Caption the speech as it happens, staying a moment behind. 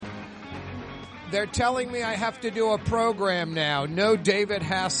They're telling me I have to do a program now. No David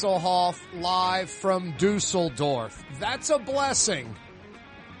Hasselhoff live from Dusseldorf. That's a blessing.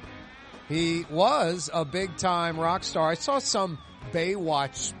 He was a big-time rock star. I saw some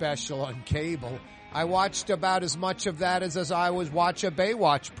Baywatch special on cable. I watched about as much of that as I would watch a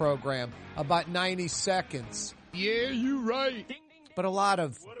Baywatch program, about 90 seconds. Yeah, you're right. But a lot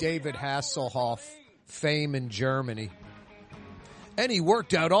of David Hasselhoff fame in Germany. And he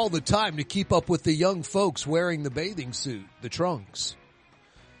worked out all the time to keep up with the young folks wearing the bathing suit, the trunks.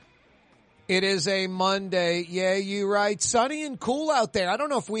 It is a Monday. Yeah, you're right. Sunny and cool out there. I don't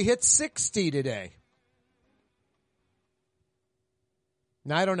know if we hit 60 today.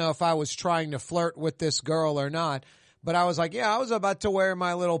 Now, I don't know if I was trying to flirt with this girl or not, but I was like, yeah, I was about to wear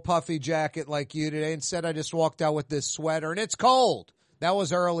my little puffy jacket like you today. Instead, I just walked out with this sweater, and it's cold. That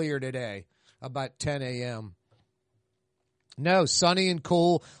was earlier today, about 10 a.m. No, sunny and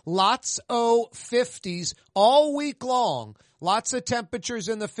cool. Lots of 50s all week long. Lots of temperatures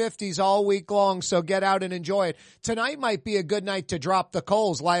in the 50s all week long, so get out and enjoy it. Tonight might be a good night to drop the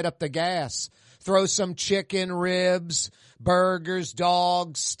coals, light up the gas, throw some chicken, ribs, burgers,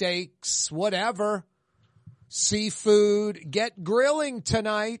 dogs, steaks, whatever, seafood. Get grilling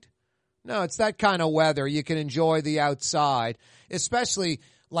tonight. No, it's that kind of weather. You can enjoy the outside, especially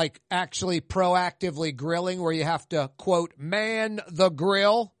like actually proactively grilling where you have to, quote, man the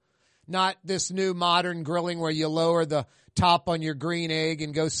grill, not this new modern grilling where you lower the top on your green egg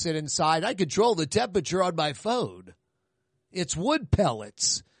and go sit inside. I control the temperature on my phone. It's wood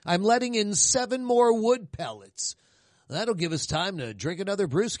pellets. I'm letting in 7 more wood pellets. That'll give us time to drink another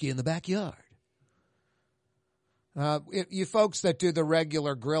brewski in the backyard. You folks that do the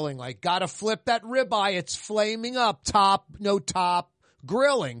regular grilling, like, gotta flip that ribeye. It's flaming up. Top, no top.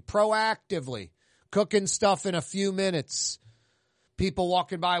 Grilling proactively, cooking stuff in a few minutes. People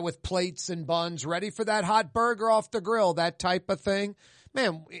walking by with plates and buns, ready for that hot burger off the grill, that type of thing.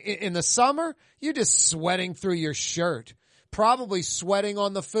 Man, in the summer, you're just sweating through your shirt, probably sweating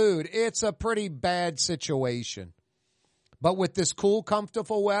on the food. It's a pretty bad situation. But with this cool,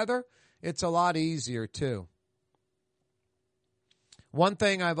 comfortable weather, it's a lot easier too. One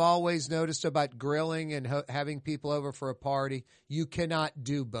thing I've always noticed about grilling and having people over for a party, you cannot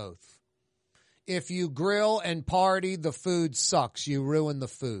do both. If you grill and party, the food sucks. You ruin the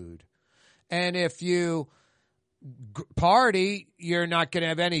food. And if you party, you're not going to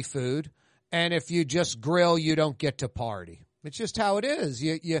have any food. And if you just grill, you don't get to party. It's just how it is.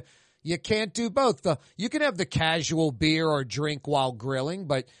 You can't do both. You can have the casual beer or drink while grilling,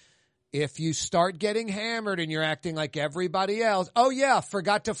 but if you start getting hammered and you're acting like everybody else, oh yeah,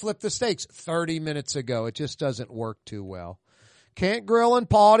 forgot to flip the steaks 30 minutes ago. It just doesn't work too well. Can't grill and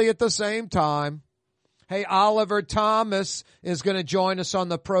party at the same time. Hey, Oliver Thomas is going to join us on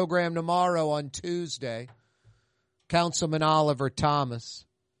the program tomorrow on Tuesday. Councilman Oliver Thomas.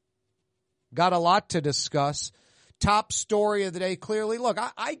 Got a lot to discuss. Top story of the day, clearly. Look,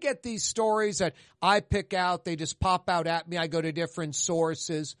 I get these stories that I pick out. They just pop out at me. I go to different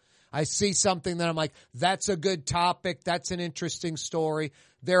sources. I see something that I'm like, that's a good topic. That's an interesting story.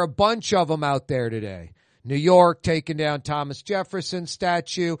 There are a bunch of them out there today. New York taking down Thomas Jefferson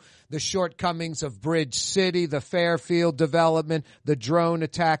statue, the shortcomings of Bridge City, the Fairfield development, the drone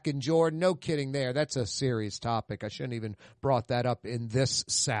attack in Jordan. No kidding there. That's a serious topic. I shouldn't even brought that up in this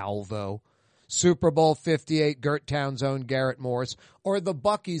salvo. Super Bowl 58, Gert Town's own Garrett Morris, or the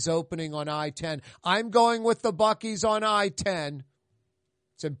Buc-ee's opening on I-10. I'm going with the Buc-ee's on I-10.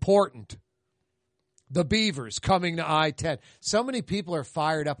 It's important. The Beavers coming to I-10. So many people are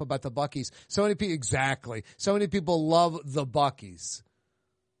fired up about the Buc-ee's. So many people, exactly. So many people love the Buc-ee's.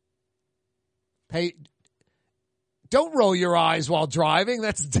 Hey, don't roll your eyes while driving.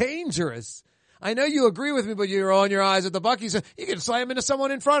 That's dangerous. I know you agree with me, but you're rolling your eyes at the Buc-ee's. You can slam into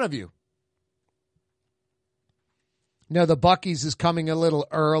someone in front of you. No, the Buc-ee's is coming a little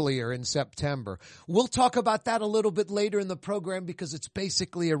earlier in September. We'll talk about that a little bit later in the program because it's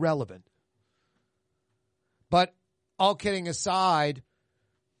basically irrelevant. But all kidding aside,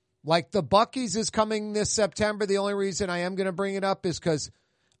 like the Buc-ee's is coming this September. The only reason I am going to bring it up is because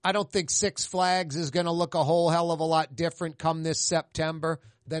I don't think Six Flags is going to look a whole hell of a lot different come this September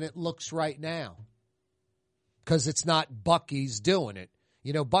than it looks right now. Because it's not Buc-ee's doing it.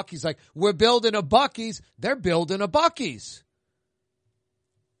 You know, Buc-ee's like, we're building a Buc-ee's. They're building a Buc-ee's.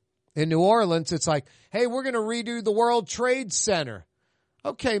 In New Orleans, it's like, hey, we're going to redo the World Trade Center.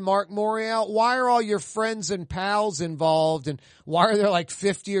 Okay, Mark Morial, why are all your friends and pals involved? And why are there like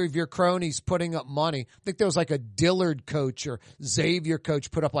 50 of your cronies putting up money? I think there was like a Dillard coach or Xavier coach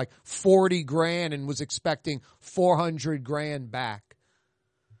put up like 40 grand and was expecting 400 grand back.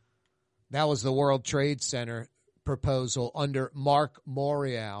 That was the World Trade Center proposal under Mark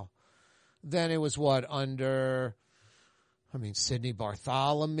Morial. Then it was under, Sidney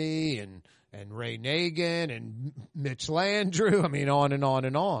Bartholomew and Ray Nagin and Mitch Landrieu. On and on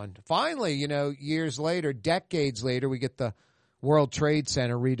and on. Finally, years later, decades later, we get the World Trade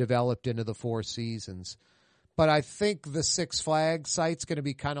Center redeveloped into the Four Seasons. But I think the Six Flags site's going to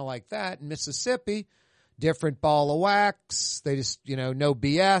be kind of like that in Mississippi. Different ball of wax. They just, no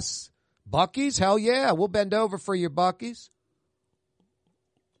BS. Buc-ee's? Hell yeah. We'll bend over for your Buc-ee's.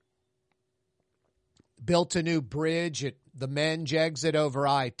 Built a new bridge at the Menge exit over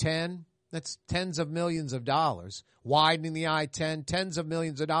I-10. That's tens of millions of dollars. Widening the I-10, tens of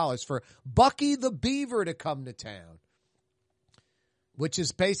millions of dollars for Buc-ee the Beaver to come to town, which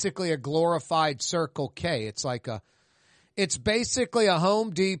is basically a glorified Circle K. It's basically a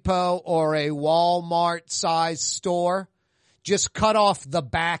Home Depot or a Walmart size store. Just cut off the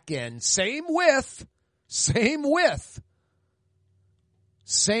back end. Same width.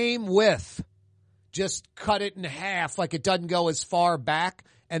 Just cut it in half, like it doesn't go as far back.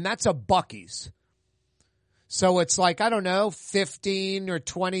 And that's a Buc-ee's. So it's 15 or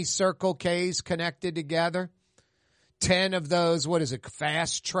 20 Circle K's connected together. 10 of those,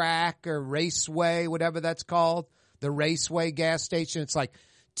 Fast Track or Raceway, whatever that's called. The Raceway gas station. It's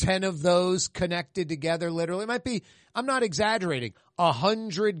 10 of those connected together, literally. It might be, I'm not exaggerating,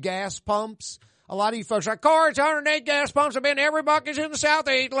 100 gas pumps. A lot of you folks are like, Kaare, it's 108 gas pumps. I've been to every Buc-ee's in the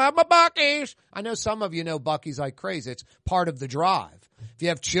Southeast. Love my Buc-ee's. I know some of you know Buc-ee's like crazy. It's part of the drive. If you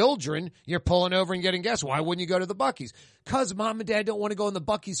have children, you're pulling over and getting gas. Why wouldn't you go to the Buc-ee's? Because mom and dad don't want to go in the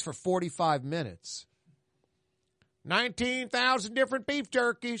Buc-ee's for 45 minutes. 19,000 different beef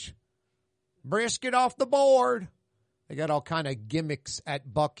jerkies. Brisket off the board. They got all kind of gimmicks at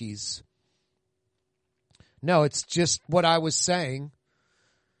Buc-ee's. No, it's just what I was saying.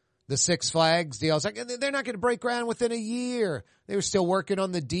 The Six Flags deal. I was like, they're not going to break ground within a year. They were still working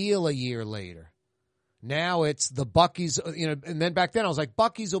on the deal a year later. Now it's the Buc-ee's, and then back then I was like,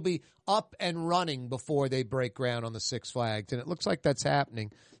 Buc-ee's will be up and running before they break ground on the Six Flags. And it looks like that's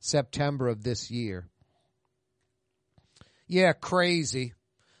happening September of this year. Yeah, crazy.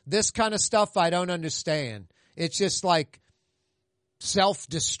 This kind of stuff I don't understand. It's just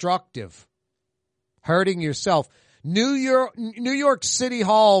self-destructive. Hurting yourself. New York City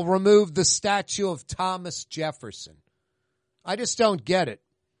Hall removed the statue of Thomas Jefferson. I just don't get it.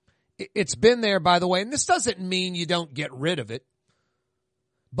 It's been there, by the way, and this doesn't mean you don't get rid of it.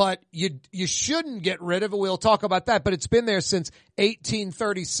 But you shouldn't get rid of it. We'll talk about that. But it's been there since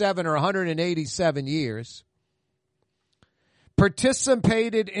 1837 or 187 years.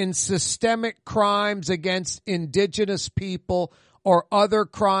 Participated in systemic crimes against indigenous people or other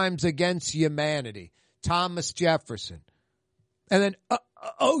crimes against humanity. Thomas Jefferson. And then,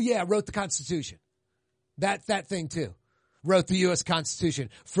 wrote the Constitution. That thing too. Wrote the U.S.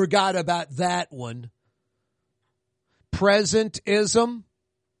 Constitution. Forgot about that one. Presentism.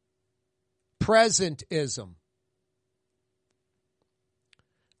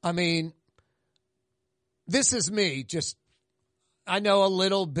 This is me. I know a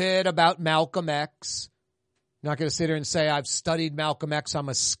little bit about Malcolm X. Not going to sit here and say I've studied Malcolm X. I'm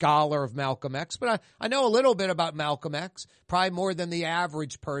a scholar of Malcolm X, but I know a little bit about Malcolm X, probably more than the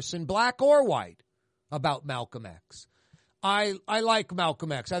average person, black or white, about Malcolm X. I like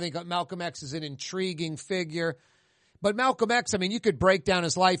Malcolm X. I think Malcolm X is an intriguing figure. But Malcolm X, you could break down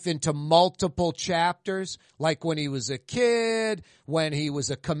his life into multiple chapters, like when he was a kid, when he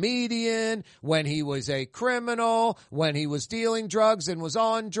was a comedian, when he was a criminal, when he was dealing drugs and was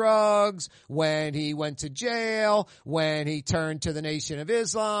on drugs, when he went to jail, when he turned to the Nation of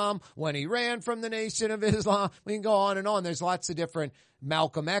Islam, when he ran from the Nation of Islam. We can go on and on. There's lots of different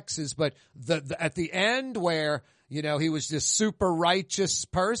Malcolm X's, but at the end where, he was this super righteous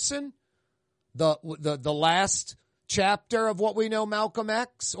person, the last chapter of what we know Malcolm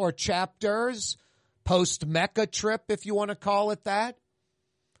X, or chapters, post-Mecca trip, if you want to call it that.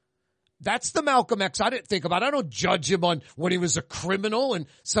 That's the Malcolm X I didn't think about. I don't judge him on when he was a criminal and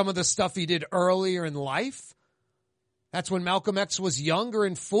some of the stuff he did earlier in life. That's when Malcolm X was younger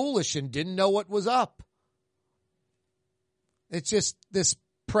and foolish and didn't know what was up. It's just this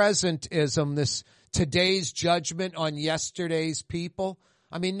presentism, this today's judgment on yesterday's people.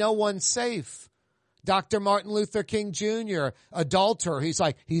 No one's safe. Dr. Martin Luther King Jr., adulterer, he's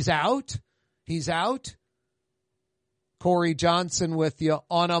out. Corey Johnson with you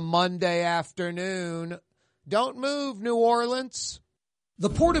on a Monday afternoon. Don't move, New Orleans.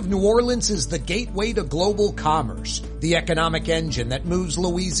 The Port of New Orleans is the gateway to global commerce, the economic engine that moves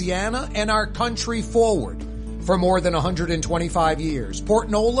Louisiana and our country forward. For more than 125 years,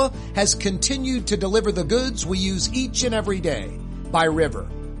 Portnola has continued to deliver the goods we use each and every day by river,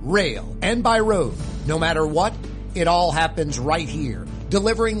 rail, and by road. No matter what, it all happens right here,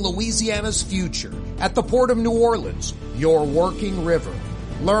 delivering Louisiana's future at the Port of New Orleans, your working river.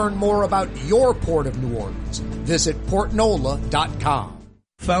 Learn more about your Port of New Orleans. Visit portnola.com.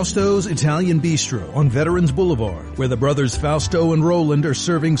 Fausto's Italian Bistro on Veterans Boulevard, where the brothers Fausto and Roland are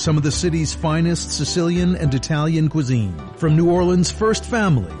serving some of the city's finest Sicilian and Italian cuisine. From New Orleans' first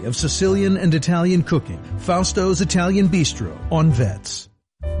family of Sicilian and Italian cooking, Fausto's Italian Bistro on Vets.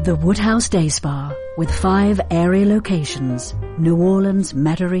 The Woodhouse Day Spa, with 5 area locations, New Orleans,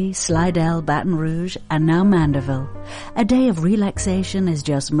 Metairie, Slidell, Baton Rouge, and now Mandeville. A day of relaxation is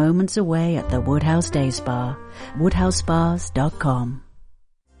just moments away at the Woodhouse Day Spa. WoodhouseSpas.com.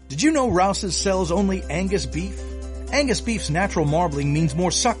 Did you know Rouse's sells only Angus beef? Angus beef's natural marbling means more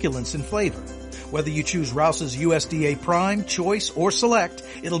succulence and flavor. Whether you choose Rouse's USDA Prime, Choice, or Select,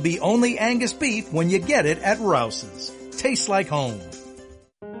 it'll be only Angus beef when you get it at Rouse's. Tastes like home.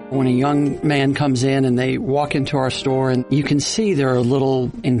 When a young man comes in and they walk into our store and you can see they're a little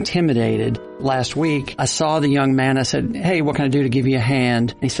intimidated. Last week, I saw the young man. I said, "Hey, what can I do to give you a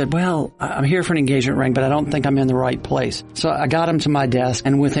hand?" And he said, "Well, I'm here for an engagement ring, but I don't think I'm in the right place." So I got him to my desk,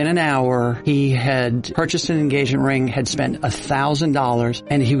 and within an hour, he had purchased an engagement ring, had spent $1,000,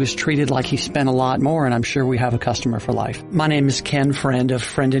 and he was treated like he spent a lot more, and I'm sure we have a customer for life. My name is Ken Friend of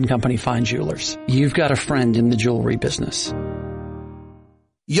Friend & Company Fine Jewelers. You've got a friend in the jewelry business.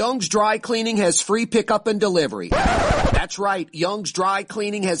 Young's Dry Cleaning has free pickup and delivery. That's right. Young's Dry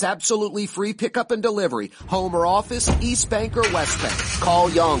Cleaning has absolutely free pickup and delivery. Home or office, East Bank or West Bank. Call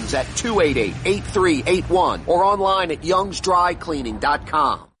Young's at 288-8381 or online at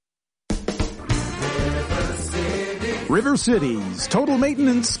youngsdrycleaning.com. River City's total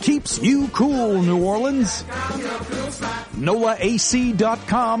maintenance keeps you cool, New Orleans.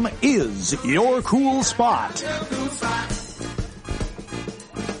 NOLAAC.com is your cool spot.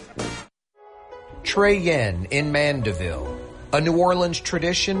 Trey Yen in Mandeville, a New Orleans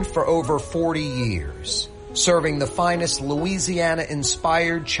tradition for over 40 years, serving the finest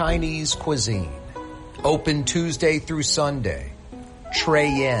Louisiana-inspired Chinese cuisine. Open Tuesday through Sunday. Trey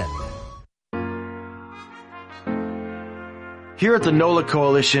Yen. Here at the NOLA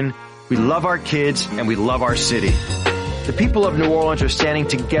Coalition, we love our kids and we love our city. The people of New Orleans are standing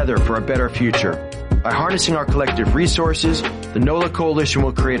together for a better future. By harnessing our collective resources, the NOLA Coalition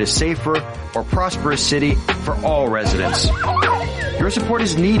will create a safer, more prosperous city for all residents. Your support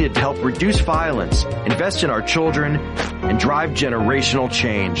is needed to help reduce violence, invest in our children, and drive generational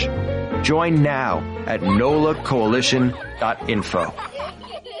change. Join now at nolacoalition.info.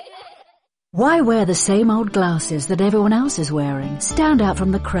 Why wear the same old glasses that everyone else is wearing? Stand out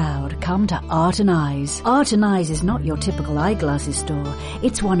from the crowd. Come to Art and Eyes. Art and Eyes is not your typical eyeglasses store.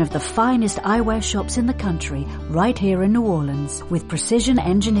 It's one of the finest eyewear shops in the country, right here in New Orleans, with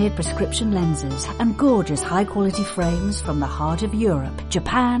precision-engineered prescription lenses and gorgeous high-quality frames from the heart of Europe,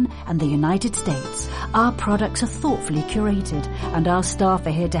 Japan, and the United States. Our products are thoughtfully curated, and our staff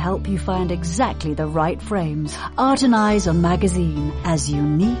are here to help you find exactly the right frames. Art and Eyes on magazine, as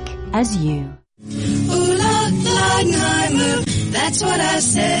unique as you. Ooh, Leidenheimer, that's what I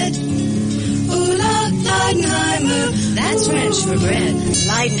said. Ooh, Leidenheimer, that's French for bread.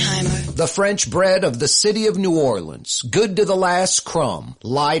 Leidenheimer. The French bread of the city of New Orleans. Good to the last crumb.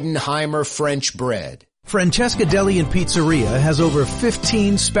 Leidenheimer French bread. Francesca Deli and Pizzeria has over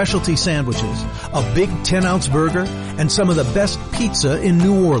 15 specialty sandwiches, a big 10-ounce burger, and some of the best pizza in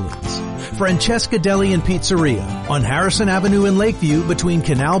New Orleans. Francesca Deli and Pizzeria on Harrison Avenue in Lakeview between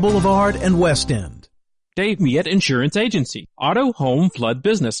Canal Boulevard and West End. Dave Miette Insurance Agency. Auto, home, flood,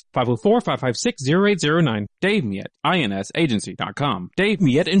 business. 504-556-0809. Dave Miette, INSagency.com. Dave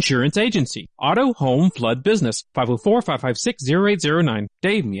Miette Insurance Agency. Auto, home, flood, business. 504-556-0809.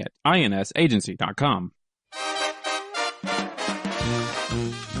 Dave Miette, INSagency.com.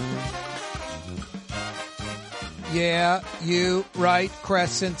 Yeah, you, right,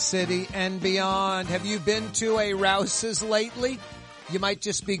 Crescent City and beyond. Have you been to a Rouse's lately? You might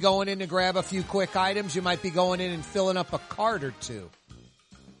just be going in to grab a few quick items. You might be going in and filling up a cart or two.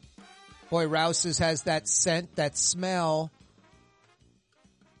 Boy, Rouse's has that scent, that smell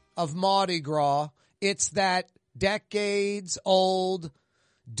of Mardi Gras. It's that decades-old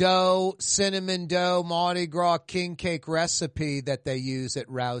dough, cinnamon dough, Mardi Gras king cake recipe that they use at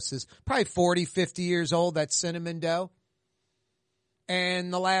Rouse's. Probably 40, 50 years old, that cinnamon dough.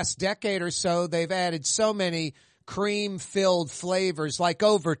 And the last decade or so, they've added so many cream-filled flavors, like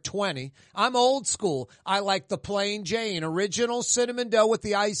over 20. I'm old school. I like the plain Jane, original cinnamon dough with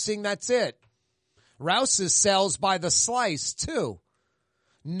the icing, that's it. Rouse's sells by the slice, too.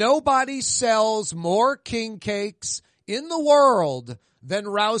 Nobody sells more king cakes in the world than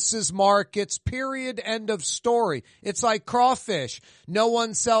Rouse's Markets, period, end of story. It's like crawfish. No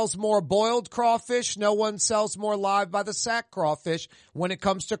one sells more boiled crawfish. No one sells more live by the sack crawfish when it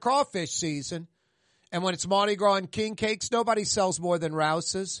comes to crawfish season. And when it's Mardi Gras and king cakes, nobody sells more than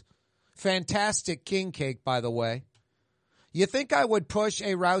Rouse's. Fantastic king cake, by the way. You think I would push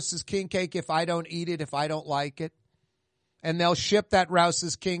a Rouse's king cake if I don't eat it, if I don't like it? And they'll ship that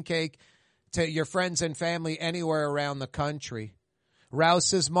Rouse's king cake to your friends and family anywhere around the country.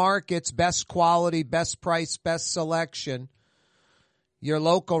 Rouse's Markets, best quality, best price, best selection. Your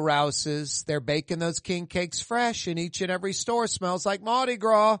local Rouse's, they're baking those king cakes fresh in each and every store. Smells like Mardi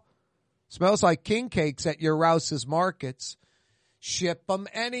Gras. Smells like king cakes at your Rouse's Markets. Ship them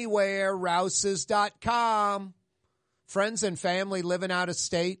anywhere, Rouse's.com. Friends and family living out of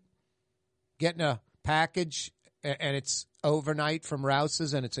state, getting a package, and it's overnight from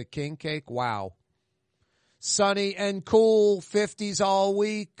Rouse's, and it's a king cake. Wow. Sunny and cool, 50s all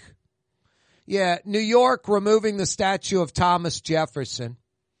week. Yeah, New York removing the statue of Thomas Jefferson.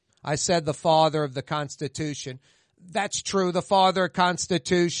 I said the father of the Constitution. That's true, the father of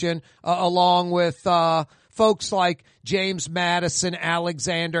Constitution, along with folks like James Madison,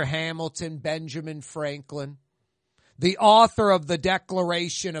 Alexander Hamilton, Benjamin Franklin. The author of the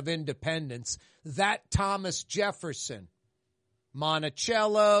Declaration of Independence, that Thomas Jefferson.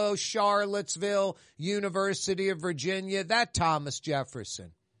 Monticello, Charlottesville, University of Virginia, that Thomas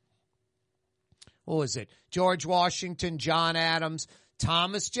Jefferson. What was it? George Washington, John Adams,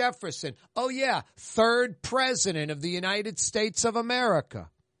 Thomas Jefferson. Oh yeah, third president of the United States of America.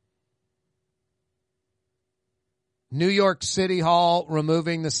 New York City Hall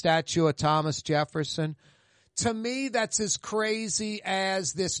removing the statue of Thomas Jefferson. To me, that's as crazy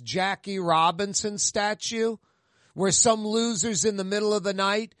as this Jackie Robinson statue, where some losers in the middle of the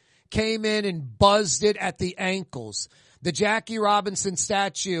night came in and buzzed it at the ankles. The Jackie Robinson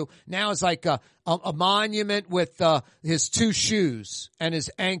statue now is like a monument with his two shoes and his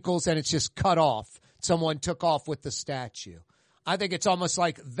ankles, and it's just cut off. Someone took off with the statue. I think it's almost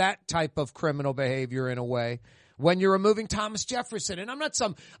like that type of criminal behavior in a way. When you're removing Thomas Jefferson, and I'm not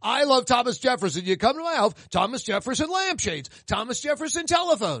I love Thomas Jefferson. You come to my house, Thomas Jefferson lampshades, Thomas Jefferson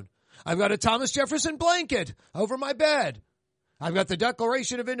telephone. I've got a Thomas Jefferson blanket over my bed. I've got the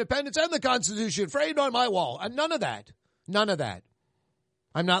Declaration of Independence and the Constitution framed on my wall. And none of that. None of that.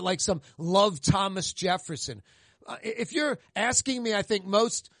 I'm not like some love Thomas Jefferson. If you're asking me, I think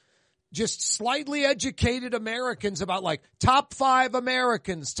most just slightly educated Americans about like top 5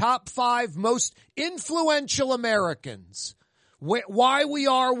 Americans, top 5 most influential Americans, why we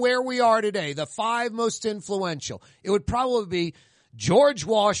are where we are today, the 5 most influential, it would probably be George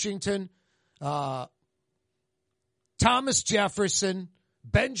Washington, Thomas Jefferson,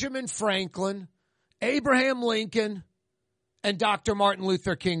 Benjamin Franklin, Abraham Lincoln, and Dr. Martin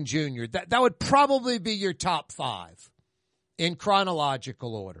Luther King Jr. That would probably be your top 5 in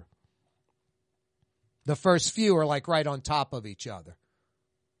chronological order. The first few are like right on top of each other.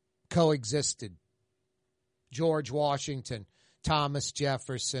 Coexisted. George Washington, Thomas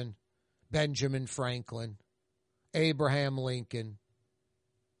Jefferson, Benjamin Franklin, Abraham Lincoln,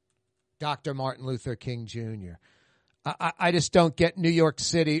 Dr. Martin Luther King Jr. I just don't get New York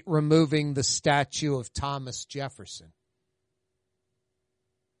City removing the statue of Thomas Jefferson.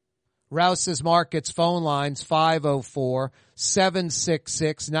 Rouse's Markets phone lines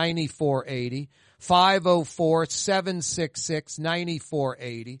 504-766-9480,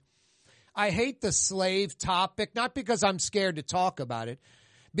 504-766-9480. I hate the slave topic, not because I'm scared to talk about it,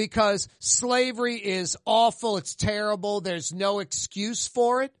 because slavery is awful, it's terrible, there's no excuse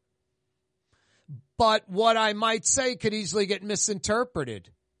for it. But what I might say could easily get misinterpreted.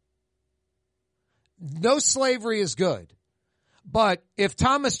 No slavery is good. But if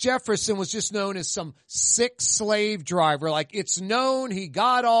Thomas Jefferson was just known as some sick slave driver, like it's known he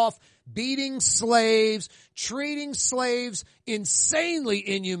got off beating slaves, treating slaves insanely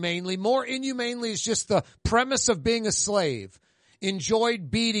inhumanely, more inhumanely is just the premise of being a slave,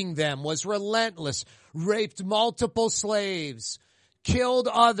 enjoyed beating them, was relentless, raped multiple slaves, killed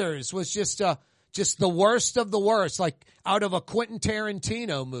others, was just the worst of the worst, like out of a Quentin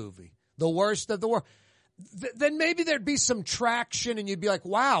Tarantino movie, the worst of the worst. Then maybe there'd be some traction and you'd be like,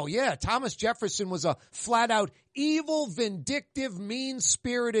 wow, yeah, Thomas Jefferson was a flat out evil, vindictive,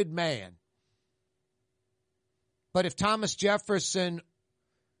 mean-spirited man. But if Thomas Jefferson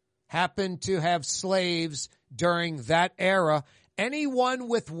happened to have slaves during that era, anyone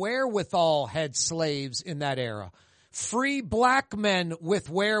with wherewithal had slaves in that era. free black men with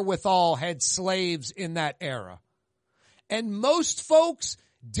wherewithal had slaves in that era. And most folks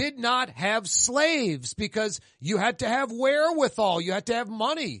did not have slaves because you had to have wherewithal. You had to have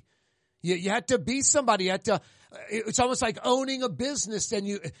money. You had to be somebody. You had to, it's almost like owning a business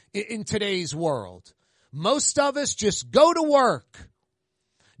in today's world. Most of us just go to work.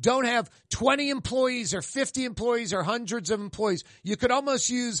 Don't have 20 employees or 50 employees or hundreds of employees. You could almost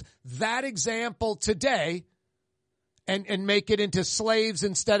use that example today and make it into slaves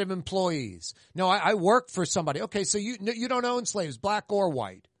instead of employees. No, I work for somebody. Okay, so you don't own slaves, black or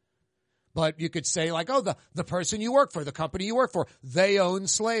white. But you could say like, oh, the person you work for, the company you work for, they own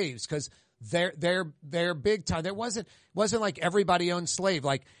slaves because they're big time. There wasn't like everybody owned slave.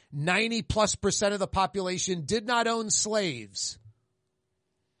 Like 90+% of the population did not own slaves.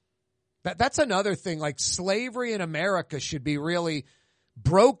 That's another thing. Like slavery in America should be really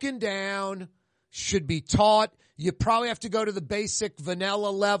broken down, should be taught. You probably have to go to the basic vanilla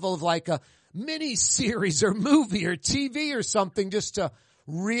level of like a mini series or movie or TV or something just to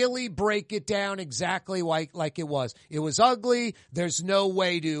really break it down exactly like it was. It was ugly. There's no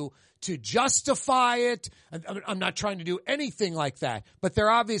way to justify it. I'm not trying to do anything like that, but there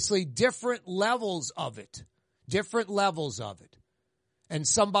are obviously different levels of it. And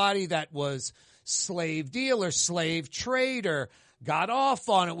somebody that was slave dealer, slave trader, got off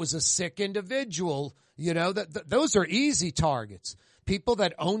on it, was a sick individual. You know, those are easy targets. People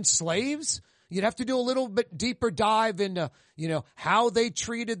that own slaves, you'd have to do a little bit deeper dive into, how they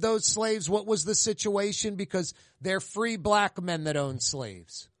treated those slaves. What was the situation? Because they're free black men that owned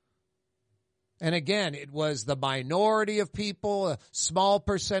slaves. And again, it was the minority of people, a small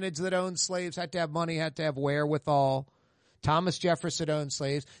percentage that owned slaves, had to have money, had to have wherewithal. Thomas Jefferson owned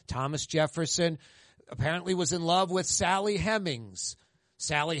slaves. Thomas Jefferson apparently was in love with Sally Hemings.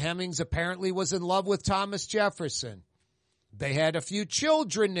 Sally Hemings apparently was in love with Thomas Jefferson. They had a few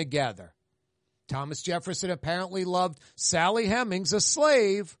children together. Thomas Jefferson apparently loved Sally Hemings, a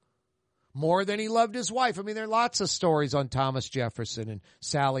slave, more than he loved his wife. I mean, there are lots of stories on Thomas Jefferson and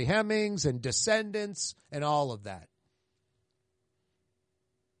Sally Hemings and descendants and all of that.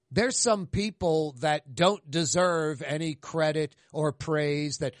 There's some people that don't deserve any credit or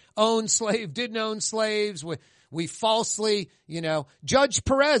praise that own slaves, didn't own slaves. We falsely, Judge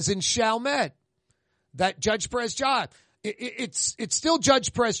Perez in Chalmette, that Judge Perez Drive. It's still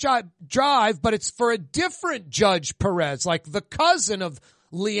Judge Perez Drive, but it's for a different Judge Perez, like the cousin of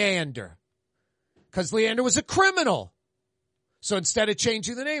Leander. Because Leander was a criminal. So instead of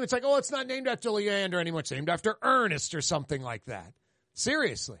changing the name, it's like, oh, it's not named after Leander anymore. It's named after Ernest or something like that.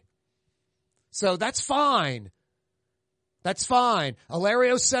 Seriously. So that's fine. That's fine.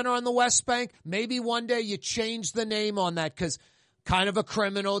 Alario Center on the Westbank, maybe one day you change the name on that because kind of a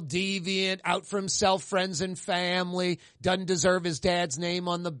criminal, deviant, out for himself, friends and family, doesn't deserve his dad's name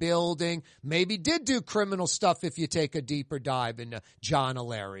on the building, maybe did do criminal stuff if you take a deeper dive into John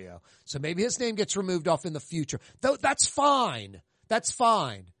Alario. So maybe his name gets removed off in the future. Though that's fine. That's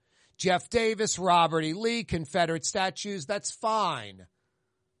fine. Jeff Davis, Robert E. Lee, Confederate statues, that's fine.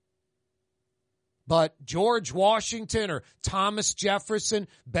 But George Washington or Thomas Jefferson,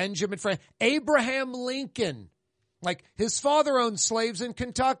 Benjamin Franklin, Abraham Lincoln, like his father owned slaves in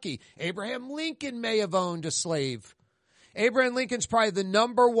Kentucky. Abraham Lincoln may have owned a slave. Abraham Lincoln's probably the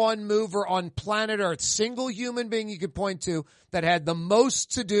number one mover on planet Earth, single human being you could point to that had the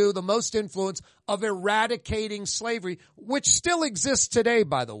most to do, the most influence of eradicating slavery, which still exists today,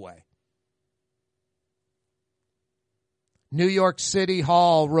 by the way. New York City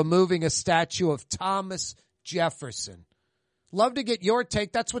Hall removing a statue of Thomas Jefferson. Love to get your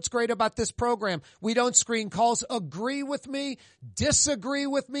take. That's what's great about this program. We don't screen calls. Agree with me, disagree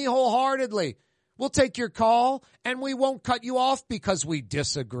with me wholeheartedly. We'll take your call, and we won't cut you off because we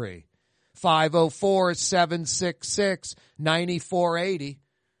disagree. 504-766-9480.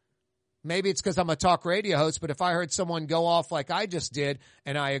 Maybe it's because I'm a talk radio host, but if I heard someone go off like I just did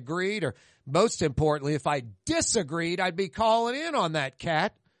and I agreed, or most importantly, if I disagreed, I'd be calling in on that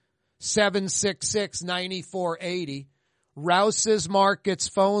cat. 766-9480. Rouse's Markets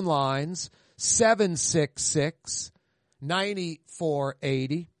phone lines,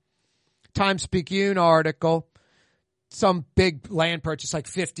 766-9480. Times-Picayune article, some big land purchase, like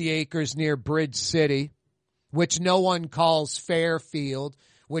 50 acres near Bridge City, which no one calls Fairfield,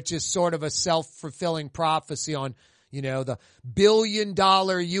 which is sort of a self-fulfilling prophecy on, the $1 billion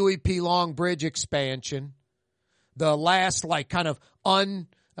UEP Long Bridge expansion. The last,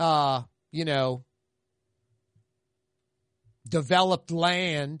 developed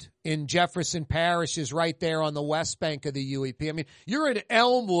land in Jefferson Parish is right there on the west bank of the UEP. I mean, you're in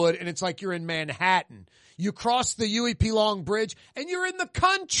Elmwood and it's like you're in Manhattan. You cross the UEP Long Bridge and you're in the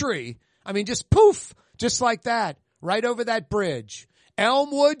country. I mean, just poof, just like that, right over that bridge.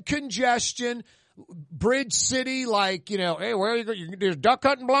 Elmwood congestion, Bridge City, like, you know, hey, where are you going? There's duck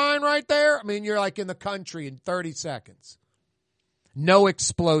hunting blind right there. I mean, you're like in the country in 30 seconds. No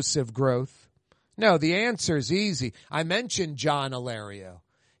explosive growth. No, the answer is easy. I mentioned John Alario.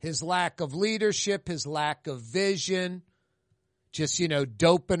 His lack of leadership, his lack of vision, just, you know,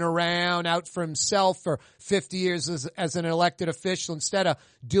 doping around out for himself for 50 years as an elected official instead of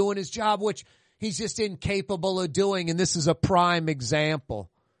doing his job, which he's just incapable of doing. And this is a prime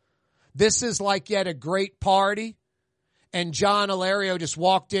example. This is like you had a great party and John Alario just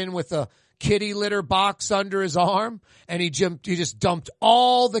walked in with a kitty litter box under his arm and he just dumped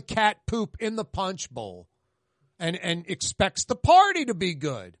all the cat poop in the punch bowl and expects the party to be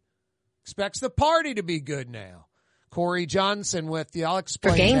good. Expects the party to be good now. Corey Johnson with you. I'll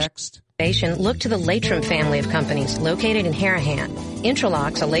explain next. Look to the Latrim family of companies located in Harahan.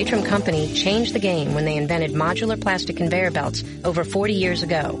 Intralocks, a Latrim company, changed the game when they invented modular plastic conveyor belts over 40 years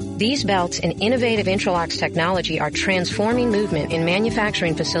ago. These belts and innovative Intralocks technology are transforming movement in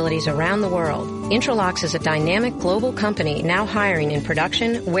manufacturing facilities around the world. Intralocks is a dynamic global company now hiring in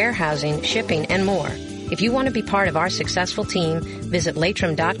production, warehousing, shipping, and more. If you want to be part of our successful team, visit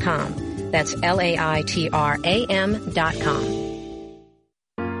Latrim.com. That's LAITRAM.com.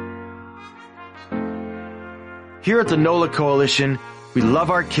 Here at the NOLA Coalition, we love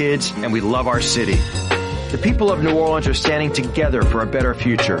our kids and we love our city. The people of New Orleans are standing together for a better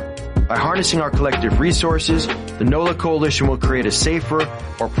future. By harnessing our collective resources, the NOLA Coalition will create a safer,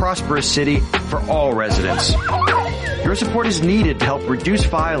 more prosperous city for all residents. Your support is needed to help reduce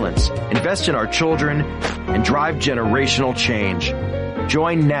violence, invest in our children, and drive generational change.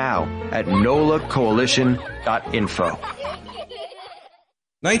 Join now at nolacoalition.info.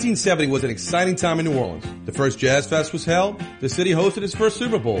 1970 was an exciting time in New Orleans. The first Jazz Fest was held, the city hosted its first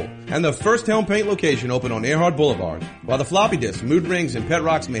Super Bowl, and the first Helm Paint location opened on Earhart Boulevard. While the floppy disks, mood rings, and pet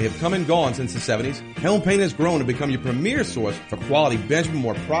rocks may have come and gone since the 70s, Helm Paint has grown to become your premier source for quality Benjamin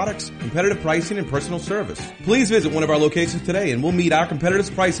Moore products, competitive pricing, and personal service. Please visit one of our locations today and we'll meet our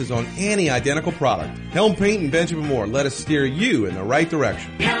competitors' prices on any identical product. Helm Paint and Benjamin Moore, let us steer you in the right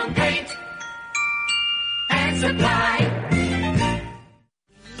direction. Helm Paint and Supply.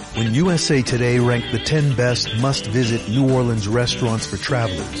 When USA Today ranked the 10 best must-visit New Orleans restaurants for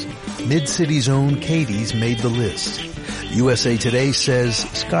travelers, Mid-City's own Katie's made the list. USA Today says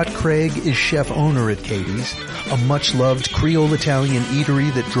Scott Craig is chef-owner at Katie's, a much-loved Creole Italian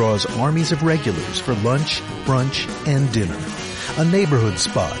eatery that draws armies of regulars for lunch, brunch, and dinner. A neighborhood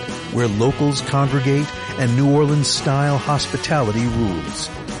spot where locals congregate and New Orleans-style hospitality rules.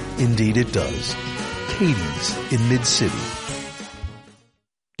 Indeed it does. Katie's in Mid-City.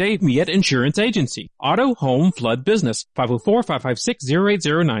 Dave Miette Insurance Agency. Auto, home, flood, business.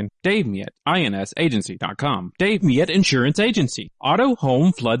 504-556-0809. Dave Miette, INSagency.com. Dave Miette Insurance Agency. Auto,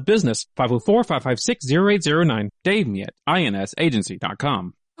 home, flood, business. 504-556-0809. Dave Miette,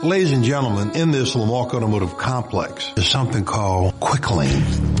 INSagency.com. Ladies and gentlemen, in this Lamarck Automotive Complex is something called Quick Lane.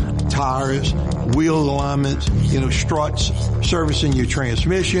 Tires, wheel alignments, struts, servicing your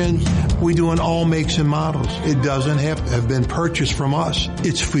transmission. We do in all makes and models. It doesn't have to have been purchased from us.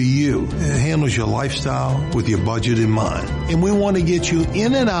 It's for you. It handles your lifestyle with your budget in mind. And we want to get you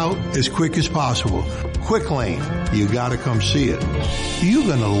in and out as quick as possible. Quick Lane, you gotta come see it. You're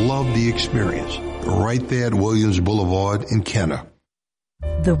gonna love the experience. Right there at Williams Boulevard in Kenner.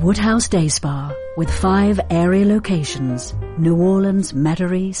 The Woodhouse Day Spa, with 5 area locations, New Orleans,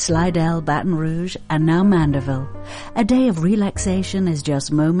 Metairie, Slidell, Baton Rouge, and now Mandeville. A day of relaxation is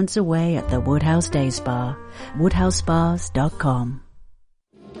just moments away at the Woodhouse Day Spa. WoodhouseSpas.com.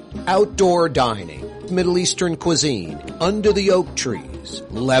 Outdoor dining, Middle Eastern cuisine, under the oak trees,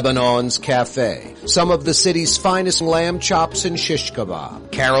 Lebanon's Cafe, some of the city's finest lamb chops and shish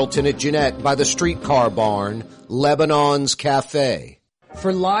kebab, Carrollton at Jeanette by the streetcar barn, Lebanon's Cafe.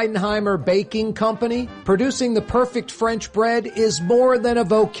 For Leidenheimer Baking Company, producing the perfect French bread is more than a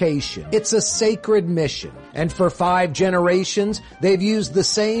vocation. It's a sacred mission. And for 5 generations, they've used the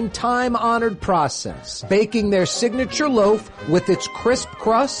same time-honored process, baking their signature loaf with its crisp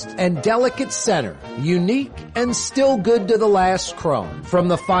crust and delicate center, unique and still good to the last crumb. From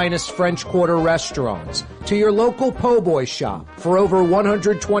the finest French Quarter restaurants to your local po' boy shop, for over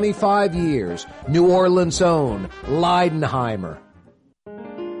 125 years, New Orleans' own Leidenheimer.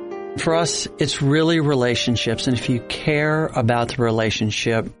 For us, it's really relationships. And if you care about the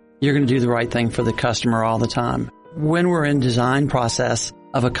relationship, you're going to do the right thing for the customer all the time. When we're in design process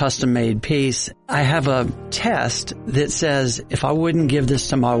of a custom-made piece, I have a test that says if I wouldn't give this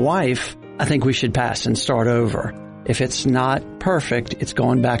to my wife, I think we should pass and start over. If it's not perfect, it's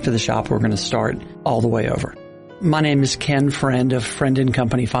going back to the shop. We're going to start all the way over. My name is Ken Friend of Friend &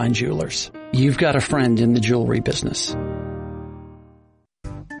 Company Fine Jewelers. You've got a friend in the jewelry business.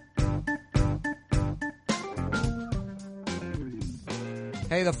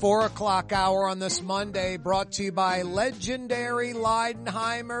 Hey, the 4 o'clock hour on this Monday brought to you by legendary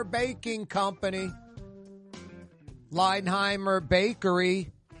Leidenheimer Baking Company. Leidenheimer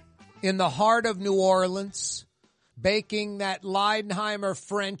Bakery in the heart of New Orleans, baking that Leidenheimer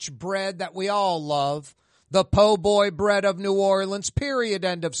French bread that we all love. The po' boy bread of New Orleans, period,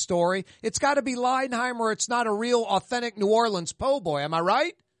 end of story. It's got to be Leidenheimer. It's not a real, authentic New Orleans po' boy. Am I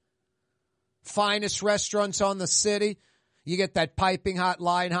right? Finest restaurants on the city. You get that piping hot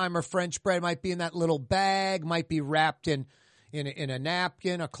Leidenheimer French bread. Might be in that little bag. Might be wrapped in a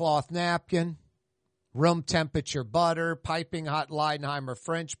napkin, a cloth napkin. Room temperature butter. Piping hot Leidenheimer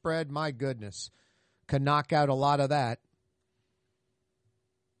French bread. My goodness. Can knock out a lot of that.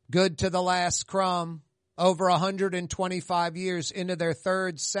 Good to the last crumb. Over 125 years into their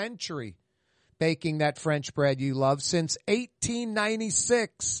third century. Baking that French bread you love since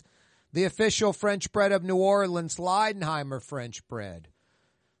 1896. The official French bread of New Orleans, Leidenheimer French bread.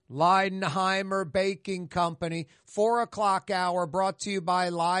 Leidenheimer Baking Company, 4 o'clock hour, brought to you by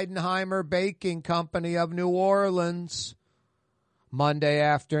Leidenheimer Baking Company of New Orleans. Monday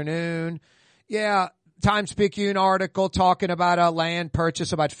afternoon. Yeah, Times-Picayune article talking about a land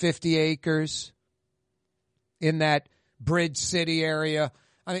purchase, about 50 acres in that Bridge City area.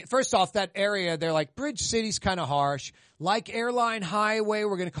 I mean, first off, that area, they're like, Bridge City's kind of harsh. Like Airline Highway,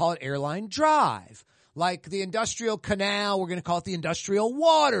 we're going to call it Airline Drive. Like the Industrial Canal, we're going to call it the Industrial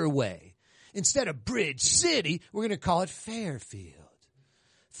Waterway. Instead of Bridge City, we're going to call it Fairfield.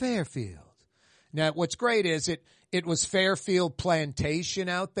 Fairfield. Now, what's great is it was Fairfield Plantation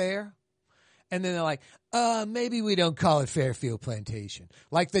out there. And then they're like, maybe we don't call it Fairfield Plantation.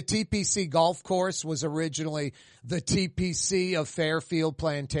 Like the TPC golf course was originally the TPC of Fairfield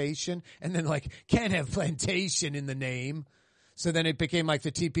Plantation. And then like, can't have plantation in the name. So then it became like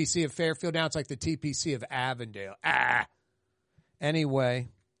the TPC of Fairfield. Now it's like the TPC of Avondale. Anyway,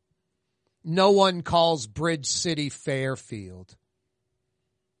 no one calls Bridge City Fairfield.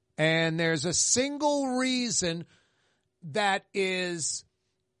 And there's a single reason that is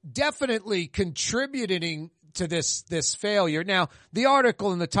definitely contributing to this failure. Now, the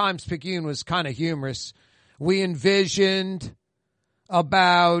article in the Times-Picayune was kind of humorous. We envisioned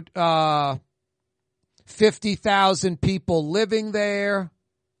about 50,000 people living there.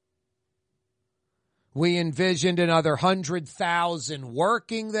 We envisioned another 100,000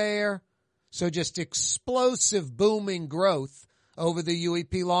 working there. So just explosive, booming growth over the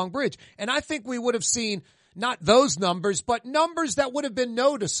UEP Long Bridge. And I think we would have seen not those numbers, but numbers that would have been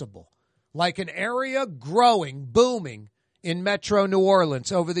noticeable, like an area growing, booming in Metro New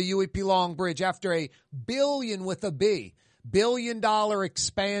Orleans over the UEP Long Bridge after a billion with a B, $1 billion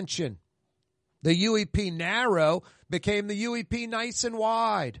expansion. The UEP narrow became the UEP nice and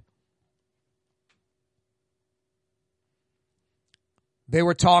wide. They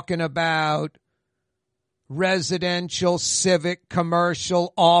were talking about residential, civic,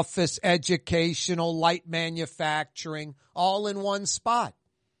 commercial, office, educational, light manufacturing, all in one spot.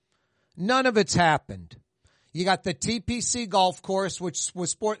 None of it's happened. You got the TPC golf course, which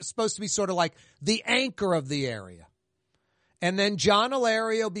was supposed to be sort of like the anchor of the area. And then John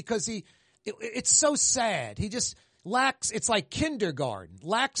Hilario, because it's so sad. He just lacks, it's like kindergarten,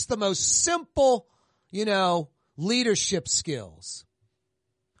 lacks the most simple, leadership skills.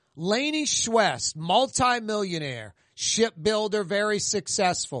 Laney Schwest, multimillionaire, shipbuilder, very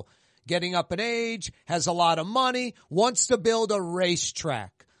successful, getting up in age, has a lot of money, wants to build a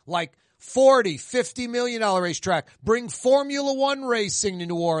racetrack, like $40, $50 million racetrack, bring Formula One racing to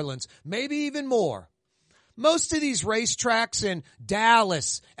New Orleans, maybe even more. Most of these racetracks in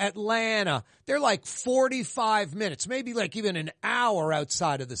Dallas, Atlanta, they're like 45 minutes, maybe like even an hour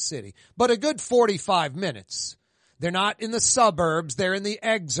outside of the city, but a good 45 minutes. They're not in the suburbs. They're in the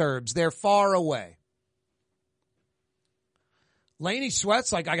exurbs. They're far away. Laney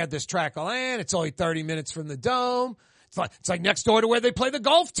Schwest's like, I got this tract of land. It's only 30 minutes from the Dome. It's like next door to where they play the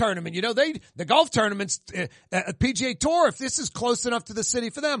golf tournament. The golf tournaments at PGA Tour, if this is close enough to the city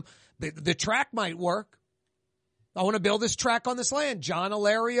for them, the track might work. I want to build this track on this land. John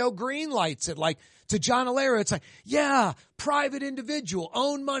Hilario green lights it. Like, to John Hilario, it's like, yeah, private individual,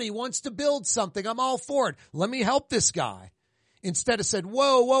 own money, wants to build something. I'm all for it. Let me help this guy. Instead of said,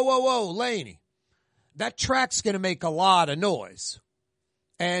 whoa, Laney. that track's going to make a lot of noise.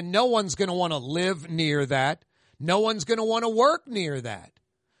 And no one's going to want to live near that. No one's going to want to work near that.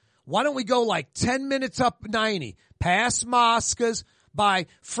 Why don't we go like 10 minutes up 90, past Mosca's, by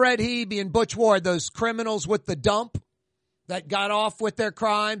Fred Hebe and Butch Ward, those criminals with the dump that got off with their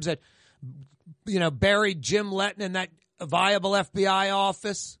crimes, that, buried Jim Letton in that viable FBI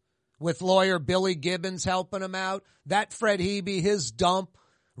office with lawyer Billy Gibbons helping him out. That Fred Hebe, his dump,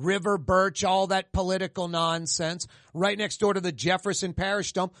 River Birch, all that political nonsense, right next door to the Jefferson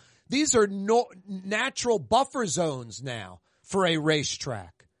Parish dump. These are natural buffer zones now for a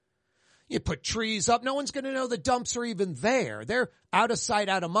racetrack. You put trees up, no one's going to know the dumps are even there. They're out of sight,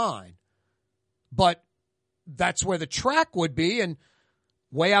 out of mind. But that's where the track would be, and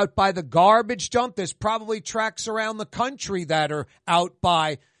way out by the garbage dump, there's probably tracks around the country that are out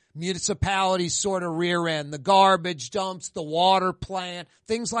by municipalities' sort of rear end, the garbage dumps, the water plant,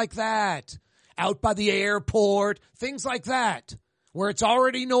 things like that. Out by the airport, things like that, where it's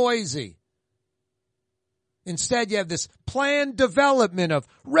already noisy. Instead, you have this planned development of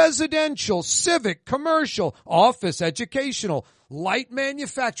residential, civic, commercial, office, educational, light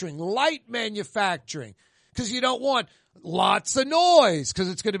manufacturing, because you don't want lots of noise, because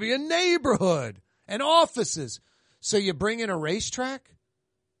it's going to be a neighborhood and offices. So you bring in a racetrack?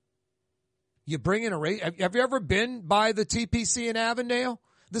 You bring in a race. Have you ever been by the TPC in Avondale?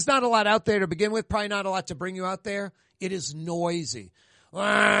 There's not a lot out there to begin with, probably not a lot to bring you out there. It is noisy.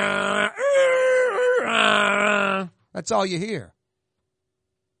 That's all you hear.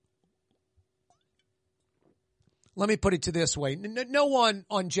 Let me put it to this way. No one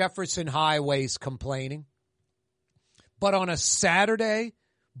on Jefferson Highway is complaining. But on a Saturday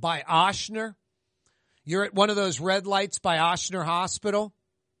by Ochsner, you're at one of those red lights by Ochsner Hospital,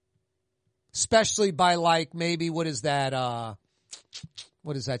 especially by maybe, what is that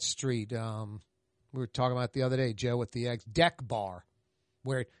street? We were talking about the other day, Joe, with the Deck Bar,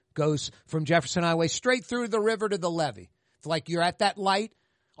 where it goes from Jefferson Highway straight through the river to the levee. If you're at that light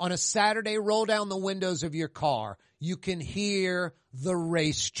on a Saturday, roll down the windows of your car. You can hear the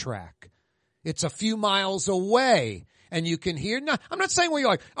racetrack. It's a few miles away, and you can hear. No, I'm not saying where you're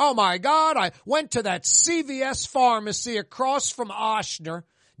like, oh my God, I went to that CVS pharmacy across from Ochsner,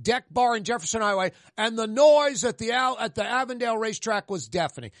 Deck Bar and Jefferson Highway, and the noise at the Avondale racetrack was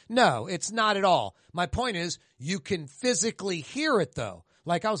deafening. No, it's not at all. My point is, you can physically hear it though.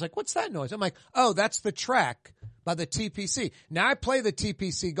 I was like, what's that noise? I'm like, oh, that's the track by the TPC. Now I play the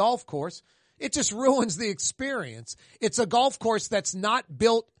TPC golf course. It just ruins the experience. It's a golf course that's not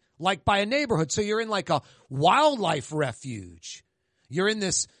built by a neighborhood. So you're in a wildlife refuge. You're in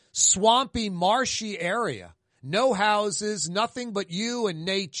this swampy, marshy area. No houses, nothing but you and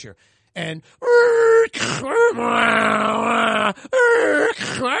nature. And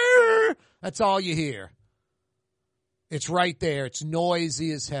that's all you hear. It's right there. It's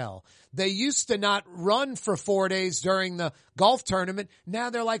noisy as hell. They used to not run for 4 days during the golf tournament. Now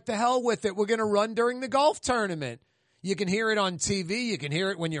they're like, the hell with it. We're going to run during the golf tournament. You can hear it on TV. You can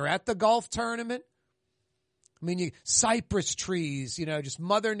hear it when you're at the golf tournament. I mean, cypress trees, just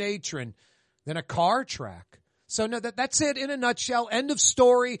Mother Nature, and then a car track. So no, that's it in a nutshell. End of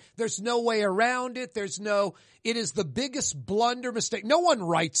story. There's no way around it. It is the biggest blunder mistake. No one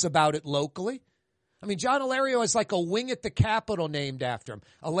writes about it locally. I mean, John Alario has a wing at the Capitol named after him.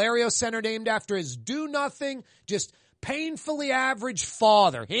 Alario Center named after his do-nothing, just painfully average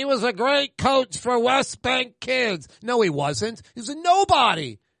father. He was a great coach for Westbank kids. No, he wasn't. He was a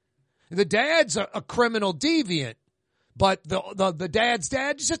nobody. The dad's a criminal deviant, but the dad's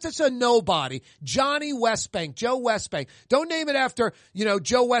dad is just a nobody. Johnny Westbank, Joe Westbank. Don't name it after,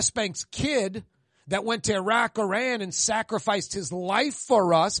 Joe Westbank's kid that went to Iraq, Iran, and sacrificed his life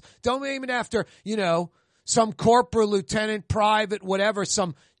for us. Don't name it after, some corporal, lieutenant, private, whatever,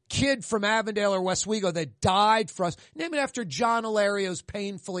 some kid from Avondale or Westwego that died for us. Name it after John Alario's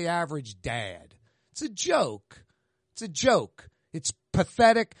painfully average dad. It's a joke. It's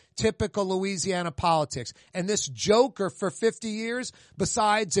pathetic, typical Louisiana politics. And this joker for 50 years,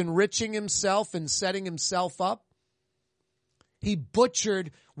 besides enriching himself and setting himself up, he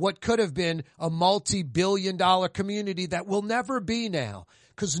butchered what could have been a multi-billion-dollar community that will never be now,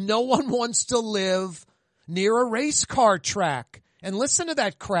 because no one wants to live near a race car track and listen to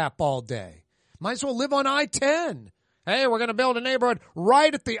that crap all day. Might as well live on I-10. Hey, we're going to build a neighborhood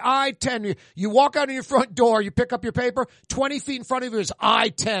right at the I-10. You walk out of your front door, you pick up your paper, 20 feet in front of you is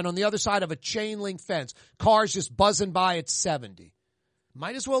I-10 on the other side of a chain link fence. Cars just buzzing by at 70.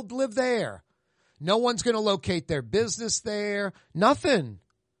 Might as well live there. No one's going to locate their business there. Nothing.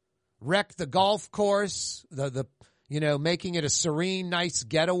 Wreck the golf course, making it a serene, nice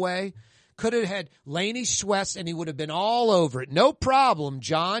getaway. Could have had Laney Schwest, and he would have been all over it. No problem,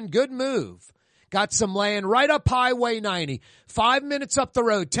 John. Good move. Got some land right up Highway 90. 5 minutes up the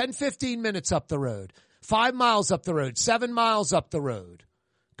road, 10, 15 minutes up the road. 5 miles up the road, 7 miles up the road.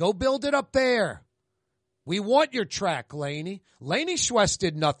 Go build it up there. We want your track, Laney. Laney Schwest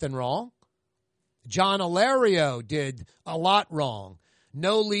did nothing wrong. John Alario did a lot wrong.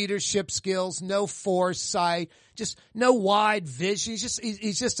 No leadership skills, no foresight, just no wide vision.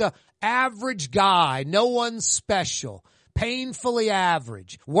 He's just a average guy. No one special. Painfully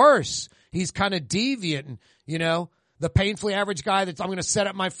average. Worse, he's kind of deviant and, the painfully average guy that I'm going to set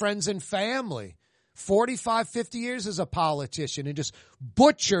up my friends and family. 45, 50 years as a politician and just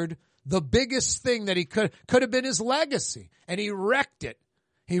butchered the biggest thing that he could have been his legacy. And he wrecked it.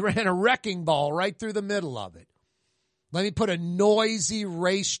 He ran a wrecking ball right through the middle of it. Let me put a noisy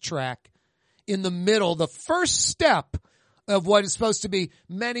racetrack in the middle, the first step of what is supposed to be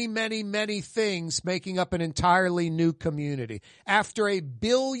many, many, many things making up an entirely new community. After a $1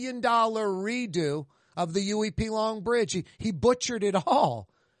 billion redo of the UEP Long Bridge, he butchered it all.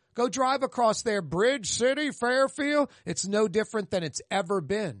 Go drive across there, Bridge City, Fairfield. It's no different than it's ever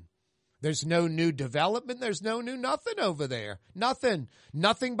been. There's no new development. There's no new nothing over there. Nothing.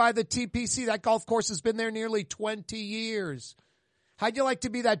 Nothing by the TPC. That golf course has been there nearly 20 years. How'd you like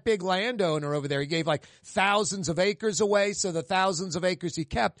to be that big landowner over there? He gave like thousands of acres away, so the thousands of acres he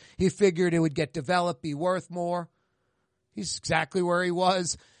kept, he figured it would get developed, be worth more. He's exactly where he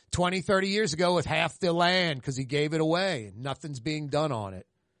was 20, 30 years ago with half the land because he gave it away. Nothing's being done on it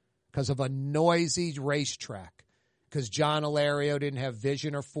because of a noisy racetrack. Because John Alario didn't have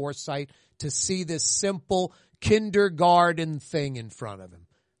vision or foresight to see this simple kindergarten thing in front of him.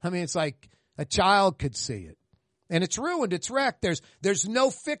 I mean, it's like a child could see it. And it's ruined. It's wrecked. There's no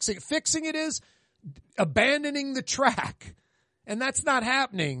fixing it. Fixing it is abandoning the track. And that's not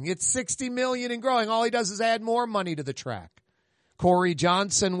happening. It's $60 million and growing. All he does is add more money to the track. Corey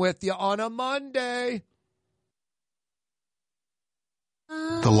Johnson with you on a Monday.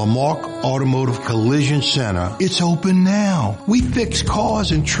 The Lamarck Automotive Collision Center, it's open now. We fix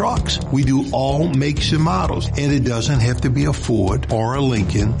cars and trucks. We do all makes and models. And it doesn't have to be a Ford or a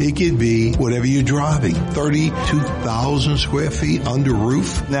Lincoln. It could be whatever you're driving. 32,000 square feet under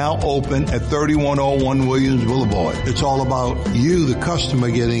roof. Now open at 3101 Williams Boulevard. It's all about you, the customer,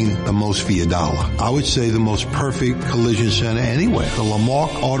 getting the most for your dollar. I would say the most perfect collision center anywhere. The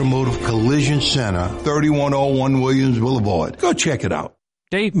Lamarck Automotive Collision Center, 3101 Williams Boulevard. Go check it out.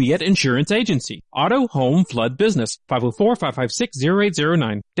 Dave Miette Insurance Agency. Auto, home, flood, business.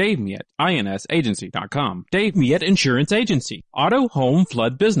 504-556-0809. Dave Miette, INSagency.com. Dave Miette Insurance Agency. Auto, home,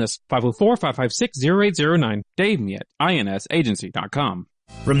 flood, business. 504-556-0809. Dave Miette, INSagency.com.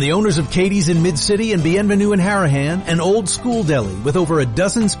 From the owners of Katie's in Mid-City and Bienvenue in Harahan, an old school deli with over a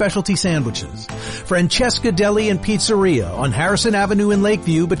dozen specialty sandwiches. Francesca Deli and Pizzeria on Harrison Avenue in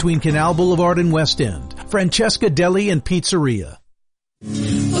Lakeview between Canal Boulevard and West End. Francesca Deli and Pizzeria.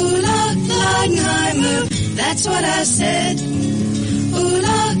 Leidenheimer, that's what I said.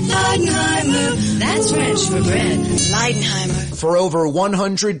 Leidenheimer, that's French for bread. Leidenheimer. For over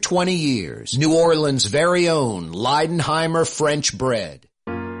 120 years, New Orleans' very own Leidenheimer French bread.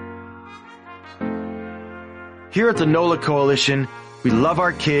 Here at the NOLA Coalition, we love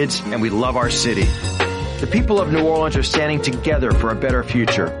our kids and we love our city. The people of New Orleans are standing together for a better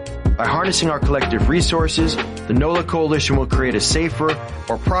future. By harnessing our collective resources, the NOLA Coalition will create a safer,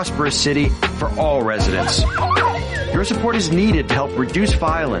 more prosperous city for all residents. Your support is needed to help reduce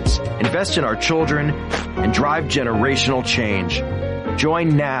violence, invest in our children, and drive generational change.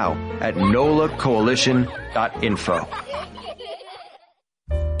 Join now at nolacoalition.info.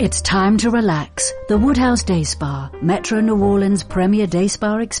 It's time to relax. The Woodhouse Day Spa, Metro New Orleans' premier day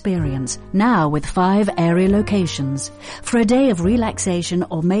spa experience, now with 5 area locations. For a day of relaxation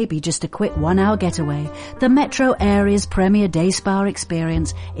or maybe just a quick 1-hour getaway, the Metro area's premier day spa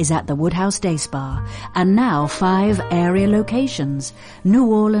experience is at the Woodhouse Day Spa. And now 5 area locations: New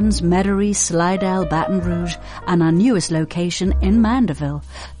Orleans, Metairie, Slidell, Baton Rouge, and our newest location in Mandeville.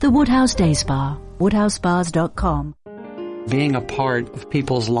 The Woodhouse Day Spa, woodhousespas.com. Being a part of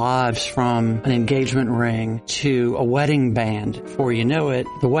people's lives, from an engagement ring to a wedding band. Before you know it,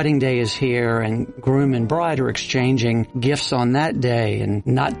 the wedding day is here and groom and bride are exchanging gifts on that day. And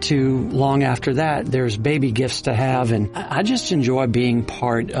not too long after that, there's baby gifts to have. And I just enjoy being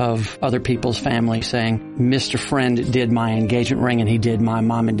part of other people's family, saying, Mr. Friend did my engagement ring and he did my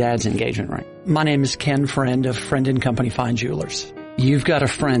mom and dad's engagement ring. My name is Ken Friend of Friend & Company Fine Jewelers. You've got a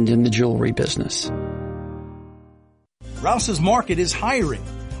friend in the jewelry business. Rouse's Market is hiring.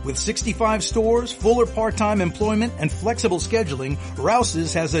 With 65 stores, full or part-time employment, and flexible scheduling,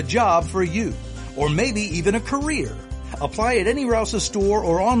 Rouse's has a job for you. Or maybe even a career. Apply at any Rouse's store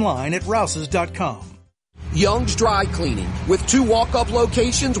or online at rouses.com. Young's Dry Cleaning, with 2 walk-up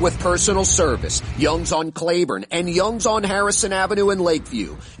locations with personal service. Young's on Claiborne and Young's on Harrison Avenue in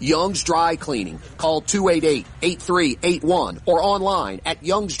Lakeview. Young's Dry Cleaning. Call 288-8381 or online at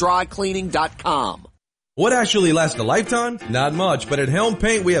youngsdrycleaning.com. What actually lasts a lifetime? Not much, but at Helm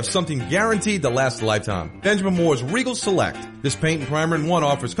Paint we have something guaranteed to last a lifetime. Benjamin Moore's Regal Select. This paint and primer in one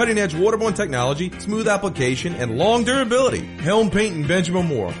offers cutting-edge waterborne technology, smooth application, and long durability. Helm Paint and Benjamin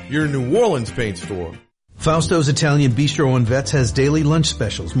Moore, your New Orleans paint store. Fausto's Italian Bistro on Vets has daily lunch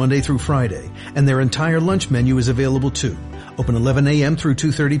specials Monday through Friday, and their entire lunch menu is available too. Open 11 a.m. through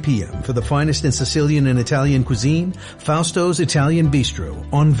 2:30 p.m. For the finest in Sicilian and Italian cuisine, Fausto's Italian Bistro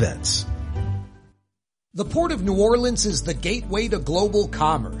on Vets. The Port of New Orleans is the gateway to global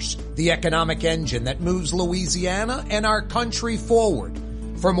commerce, the economic engine that moves Louisiana and our country forward.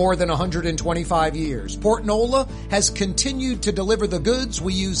 For more than 125 years, Port Nola has continued to deliver the goods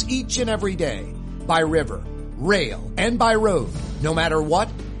we use each and every day. By river, rail, and by road. No matter what,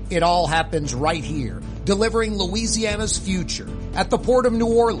 it all happens right here, delivering Louisiana's future at the Port of New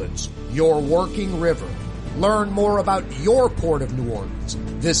Orleans, your working river. Learn more about your Port of New Orleans.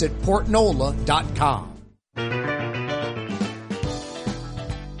 Visit portnola.com.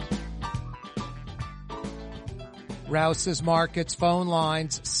 Rouse's Markets phone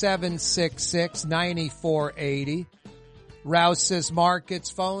lines 766-9480. Rouse's Markets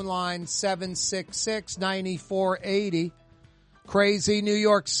phone line 766-9480. Crazy New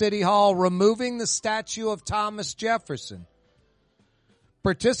York City Hall removing the statue of Thomas Jefferson.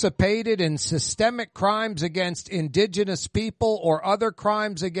 Participated in systemic crimes against indigenous people or other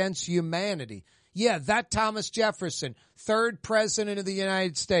crimes against humanity. Yeah, that Thomas Jefferson, 3rd President of the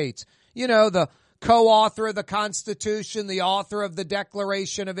United States. You know, the co-author of the Constitution, the author of the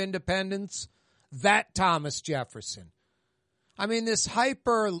Declaration of Independence. That Thomas Jefferson. I mean, this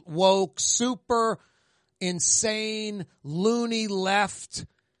hyper woke, super insane, loony left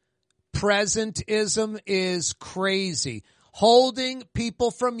presentism is crazy. Holding people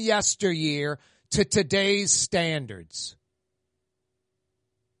from yesteryear to today's standards.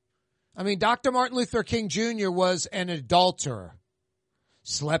 I mean, Dr. Martin Luther King Jr. was an adulterer.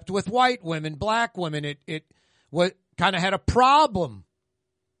 Slept with white women, black women. It kind of had a problem.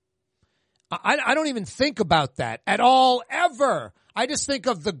 I don't even think about that at all, ever. I just think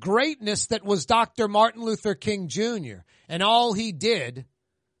of the greatness that was Dr. Martin Luther King Jr. and all he did.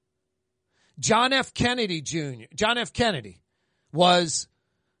 John F. Kennedy was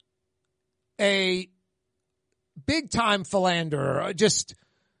a big-time philanderer, just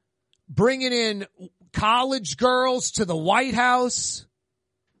bringing in college girls to the White House.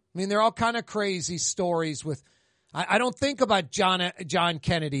 I mean, they're all kind of crazy stories with, I don't think about John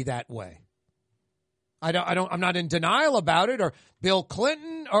Kennedy that way. I'm not in denial about it, or Bill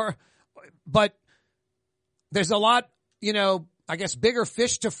Clinton, but there's a lot, I guess bigger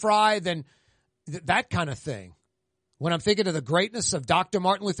fish to fry than that kind of thing. When I'm thinking of the greatness of Dr.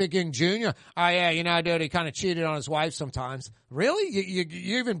 Martin Luther King Jr., oh yeah, dude, he kind of cheated on his wife sometimes. Really?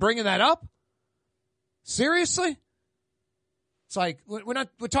 You even bringing that up? Seriously? It's like, we're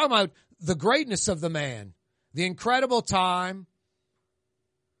talking about the greatness of the man, the incredible time,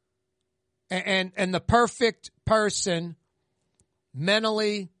 and the perfect person,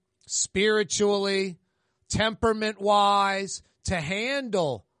 mentally, spiritually, temperament-wise, to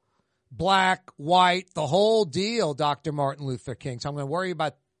handle black, white, the whole deal, Dr. Martin Luther King. So I'm going to worry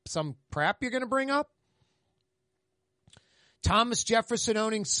about some crap you're going to bring up? Thomas Jefferson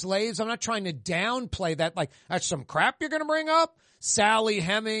owning slaves. I'm not trying to downplay that. Like, that's some crap you're going to bring up? Sally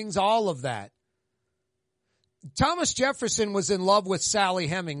Hemings, all of that. Thomas Jefferson was in love with Sally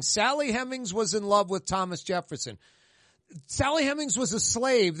Hemings. Sally Hemings was in love with Thomas Jefferson. Sally Hemings was a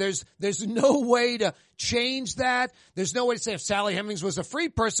slave. There's no way to change that. There's no way to say if Sally Hemings was a free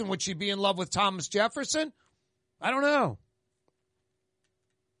person, would she be in love with Thomas Jefferson? I don't know.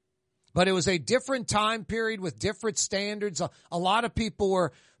 But it was a different time period with different standards. A lot of people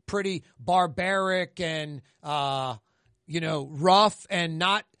were pretty barbaric and, rough and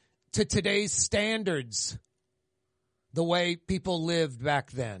not to today's standards, the way people lived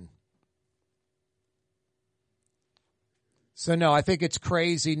back then. So no, I think it's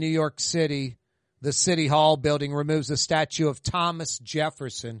crazy. New York City, the City Hall building removes a statue of Thomas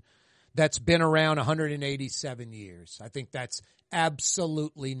Jefferson that's been around 187 years. I think that's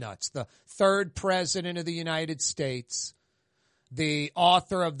absolutely nuts. The 3rd President of the United States, the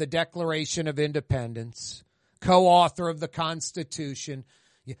author of the Declaration of Independence, co-author of the Constitution,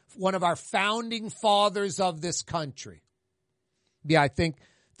 one of our founding fathers of this country. Yeah, I think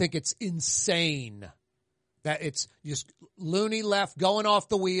it's insane that it's just loony left going off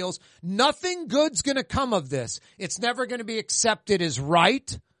the wheels. Nothing good's going to come of this. It's never going to be accepted as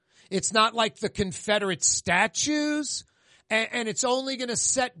right. It's not like the Confederate statues, and it's only going to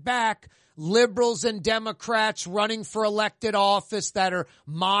set back liberals and Democrats running for elected office that are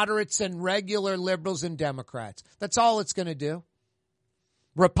moderates and regular liberals and Democrats. That's all it's going to do.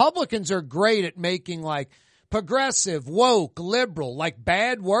 Republicans are great at making like progressive, woke, liberal, like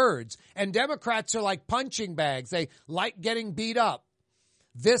bad words. And Democrats are like punching bags. They like getting beat up.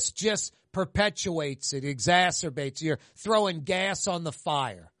 This just perpetuates it, exacerbates it. You're throwing gas on the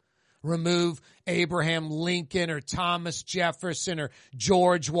fire. Remove Abraham Lincoln or Thomas Jefferson or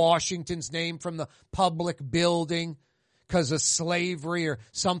George Washington's name from the public building because of slavery or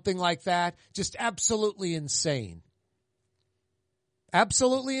something like that. Just absolutely insane.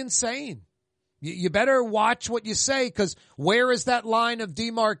 Absolutely insane. You better watch what you say, because where is that line of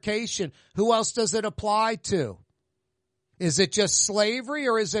demarcation? Who else does it apply to? Is it just slavery,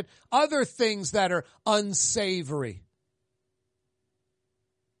 or is it other things that are unsavory?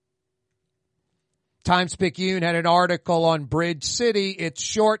 Times-Picayune had an article on Bridge City, its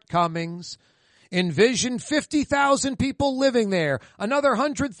shortcomings. Envision 50,000 people living there, another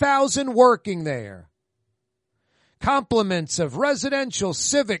 100,000 working there. Complements of residential,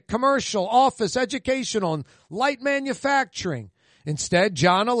 civic, commercial, office, educational, and light manufacturing. Instead,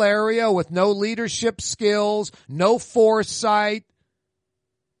 John Alario with no leadership skills, no foresight,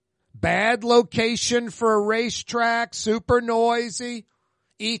 bad location for a racetrack, super noisy,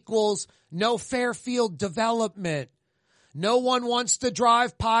 equals no Fairfield development. No one wants to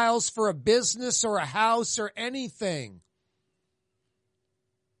drive piles for a business or a house or anything.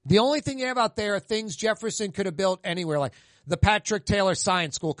 The only thing you have out there are things Jefferson could have built anywhere, like the Patrick Taylor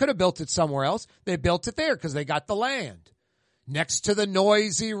Science School. Could have built it somewhere else. They built it there because they got the land next to the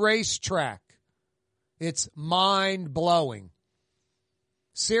noisy racetrack. It's mind-blowing.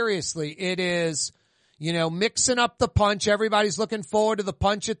 Seriously, it is, mixing up the punch. Everybody's looking forward to the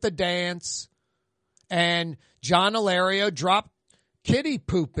punch at the dance. And John Alario dropped kitty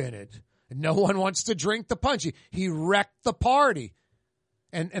poop in it. And no one wants to drink the punch. He wrecked the party.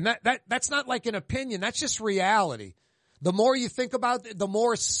 And that's not like an opinion. That's just reality. The more you think about it, the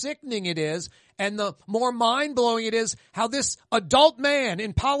more sickening it is, and the more mind-blowing it is how this adult man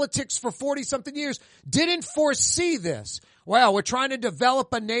in politics for 40-something years didn't foresee this. Wow, we're trying to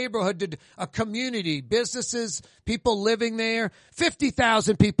develop a neighborhood, a community, businesses, people living there,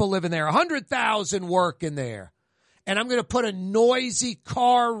 50,000 people living there, 100,000 working there. And I'm going to put a noisy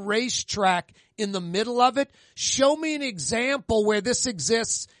car racetrack in the middle of it. Show me an example where this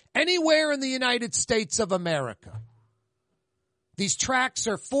exists anywhere in the United States of America. These tracks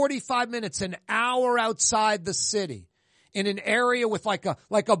are 45 minutes, an hour outside the city, in an area with like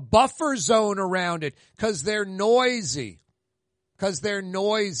a buffer zone around it, because they're noisy.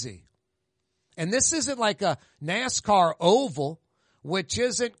 And this isn't like a NASCAR oval, which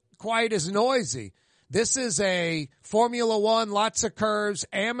isn't quite as noisy. This is a Formula One, lots of curves,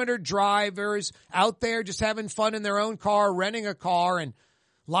 amateur drivers out there just having fun in their own car, renting a car, and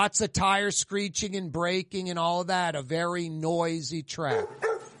lots of tires screeching and braking and all of that. A very noisy track.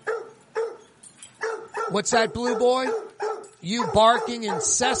 What's that, Blue Boy? You barking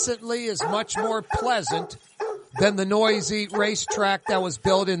incessantly is much more pleasant than the noisy racetrack that was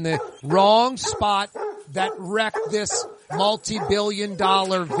built in the wrong spot that wrecked this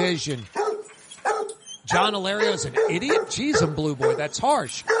multi-billion-dollar vision. John Alario's an idiot? Jeez, I'm Blue Boy. That's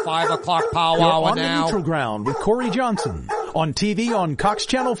harsh. 5 o'clock powwow on now. The Neutral Ground with Corey Johnson. On TV on Cox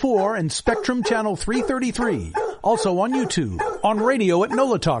Channel 4 and Spectrum Channel 333. Also on YouTube. On radio at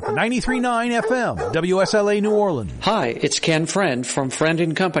NOLA Talk 93.9 FM. WSLA New Orleans. Hi, it's Ken Friend from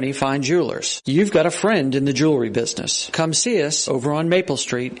Friend & Company Fine Jewelers. You've got a friend in the jewelry business. Come see us over on Maple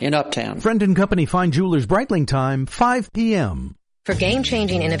Street in Uptown. Friend & Company Fine Jewelers Breitling time, 5 p.m. For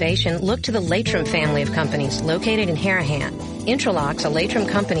game-changing innovation, look to the Latrim family of companies located in Harahan. Intralox, a Latrim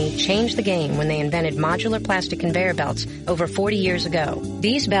company, changed the game when they invented modular plastic conveyor belts over 40 years ago.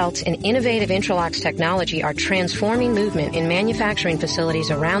 These belts and innovative Intralox technology are transforming movement in manufacturing facilities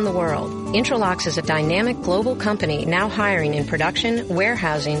around the world. Intralox is a dynamic global company now hiring in production,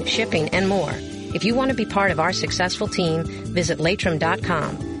 warehousing, shipping, and more. If you want to be part of our successful team, visit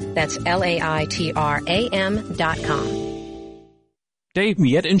Latrim.com. That's LAITRAM.com. Dave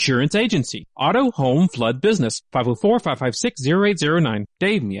Miette Insurance Agency. Auto, home, flood, business. 504-556-0809.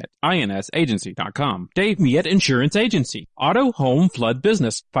 Dave Miette, INSagency.com. Dave Miette Insurance Agency. Auto, home, flood,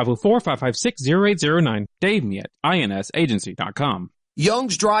 business. 504-556-0809. Dave Miette, INSagency.com.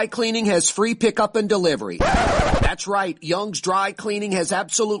 Young's Dry Cleaning has free pickup and delivery. That's right. Young's Dry Cleaning has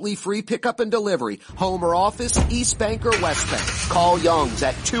absolutely free pickup and delivery. Home or office, East Bank or West Bank. Call Young's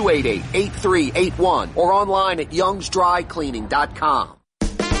at 288-8381 or online at youngsdrycleaning.com.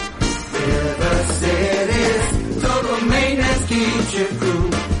 River City's total maintenance keeps you cool.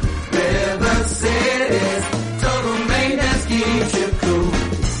 River City's total maintenance keeps you cool.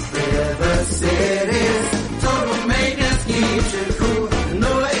 River City's total maintenance keeps you cool.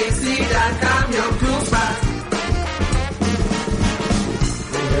 NOLAAC.com, your cool spot.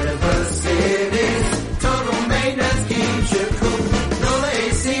 River City's total maintenance keeps you cool.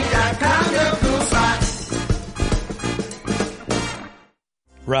 NOLAAC.com, your cool spot.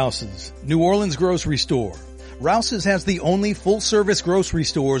 Rouse's, New Orleans grocery store. Rouse's has the only full-service grocery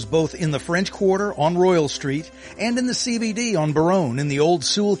stores both in the French Quarter on Royal Street and in the CBD on Baronne in the old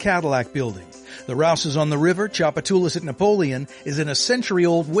Sewell Cadillac building. The Rouse's on the river, Tchoupitoulas at Napoleon, is in a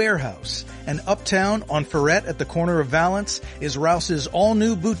century-old warehouse. And uptown on Ferret at the corner of Valence is Rouse's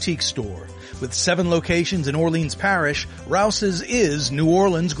all-new boutique store. With 7 locations in Orleans Parish, Rouse's is New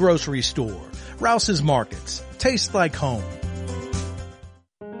Orleans grocery store. Rouse's Markets. Taste like home.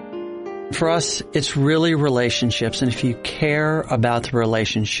 For us, it's really relationships. And if you care about the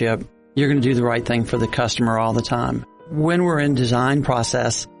relationship, you're going to do the right thing for the customer all the time. When we're in design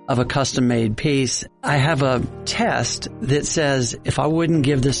process of a custom-made piece, I have a test that says if I wouldn't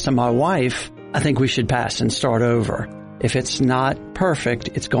give this to my wife, I think we should pass and start over. If it's not perfect,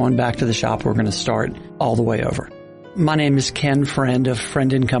 it's going back to the shop. We're going to start all the way over. My name is Ken Friend of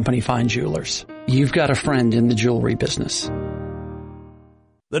Friend & Company Fine Jewelers. You've got a friend in the jewelry business.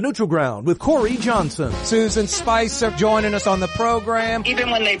 The Neutral Ground with Corey Johnson. Susan Spicer joining us on the program.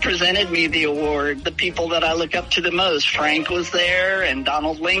 Even when they presented me the award, the people that I look up to the most, Frank was there and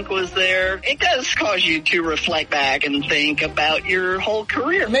Donald Link was there. It does cause you to reflect back and think about your whole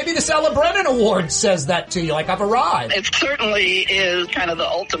career. Maybe the Ella Brennan Award says that to you, like I've arrived. It certainly is kind of the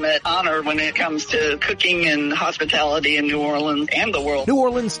ultimate honor when it comes to cooking and hospitality in New Orleans and the world. New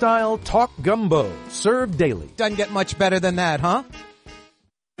Orleans style talk gumbo, served daily. Doesn't get much better than that, huh?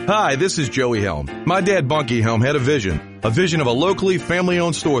 Hi, this is Joey Helm. My dad, Bunky Helm, had a vision of a locally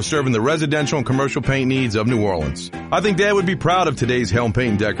family-owned store serving the residential and commercial paint needs of New Orleans. I think Dad would be proud of today's Helm Paint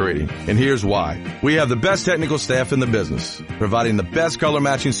and Decorating, and here's why. We have the best technical staff in the business, providing the best color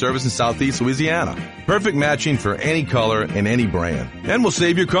matching service in Southeast Louisiana. Perfect matching for any color and any brand. And we'll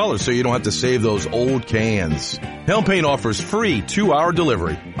save your colors so you don't have to save those old cans. Helm Paint offers free 2-hour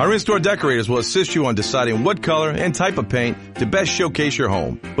delivery. Our in-store decorators will assist you on deciding what color and type of paint to best showcase your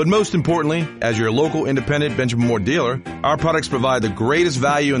home. But most importantly, as your local independent Benjamin Moore dealer, our products provide the greatest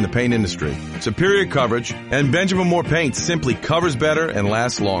value in the paint industry. Superior coverage, and Benjamin Moore paint simply covers better and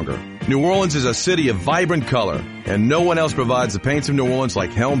lasts longer. New Orleans is a city of vibrant color, and no one else provides the paints of New Orleans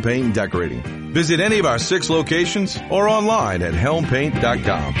like Helm Paint and Decorating. Visit any of our 6 locations or online at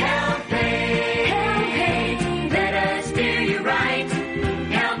helmpaint.com. Helm Paint, let us do you right.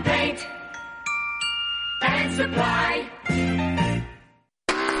 Helm Paint and Supply.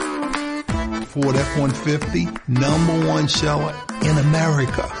 Ford F-150, #1 seller in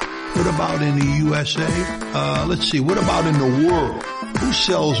America. What about in the USA? Let's see, what about in the world? Who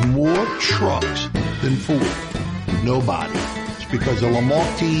sells more trucks than Ford? Nobody. It's because the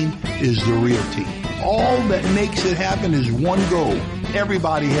Lamarck team is the real team. All that makes it happen is one goal.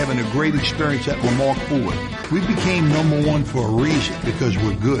 Everybody having a great experience at Lamarck Ford. We became #1 for a reason, because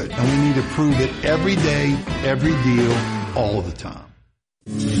we're good. And we need to prove it every day, every deal, all the time.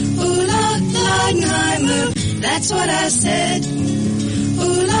 Ooh, Leidenheimer, that's what I said.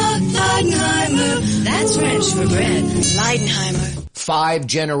 Ooh, Leidenheimer, that's French for bread. Leidenheimer. 5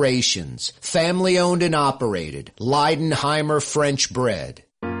 generations, family owned and operated. Leidenheimer French bread.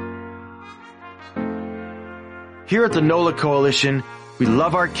 Here at the NOLA Coalition, we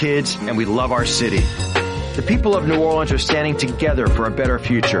love our kids and we love our city. The people of New Orleans are standing together for a better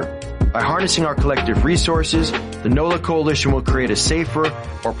future. By harnessing our collective resources, the NOLA Coalition will create a safer,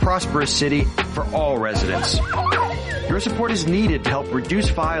 more prosperous city for all residents. Your support is needed to help reduce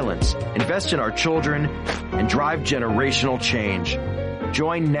violence, invest in our children, and drive generational change.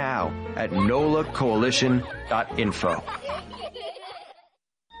 Join now at nolacoalition.info.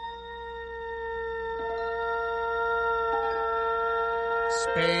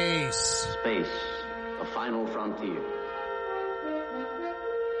 Space, the final frontier.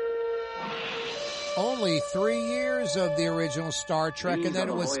 Only 3 years of the original Star Trek, and then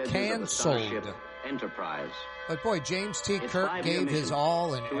it was canceled. Enterprise. But boy, James T. Kirk gave his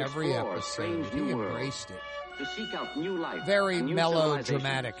all in every episode. He embraced it. to seek out new life. Very and new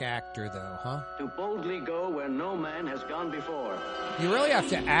melodramatic actor, though, huh? To boldly go where no man has gone before. You really have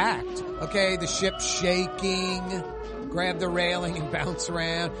to act. Okay, the ship's shaking. Grab the railing and bounce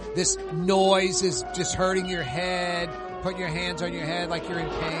around. This noise is just hurting your head. Put your hands on your head like you're in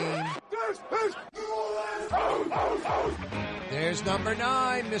pain. There's number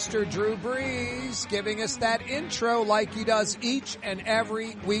 9, Mr. Drew Brees, giving us that intro like he does each and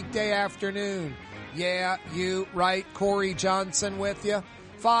every weekday afternoon. Yeah, you right, Corey Johnson with you.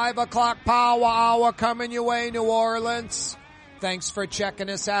 5 o'clock power hour coming your way, New Orleans. Thanks for checking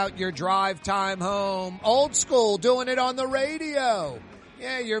us out, your drive time home. Old school, doing it on the radio.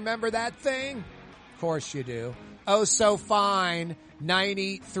 Yeah, you remember that thing? Of course you do. Oh, so fine,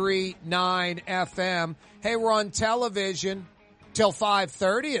 93.9 FM. Hey, we're on television till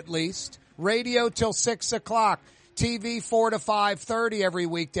 5:30 at least. Radio till 6 o'clock. TV 4 to 5:30 every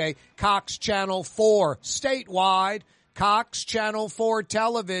weekday. Cox Channel 4 statewide. Cox Channel 4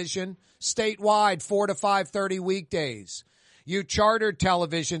 television statewide 4 to 5:30 weekdays. You charter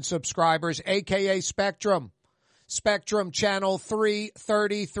television subscribers, aka Spectrum. Spectrum Channel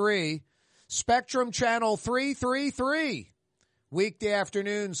 333. Spectrum Channel 333. Weekday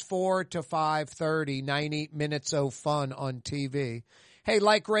afternoons 4 to 5:30. 90 minutes of fun on TV. Hey,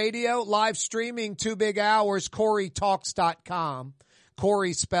 like radio, live streaming 2 big hours, CoreyTalks.com.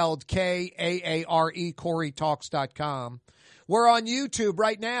 Corey spelled Kaare, CoreyTalks.com. We're on YouTube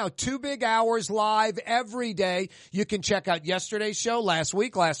right now, 2 big hours live every day. You can check out yesterday's show, last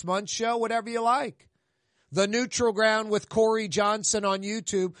week, last month's show, whatever you like. The Neutral Ground with Corey Johnson on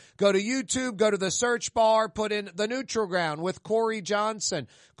YouTube. Go to YouTube, go to the search bar, put in The Neutral Ground with Corey Johnson.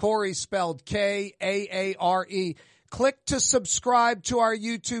 Corey spelled Kaare. Click to subscribe to our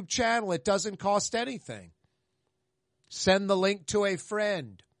YouTube channel. It doesn't cost anything. Send the link to a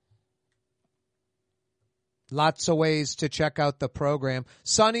friend. Lots of ways to check out the program.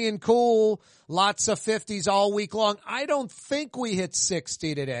 Sunny and cool. Lots of 50s all week long. I don't think we hit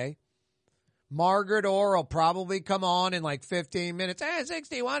 60 today. Margaret Orr will probably come on in like 15 minutes.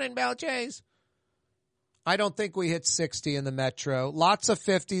 61 in Belle Chase. I don't think we hit 60 in the metro. Lots of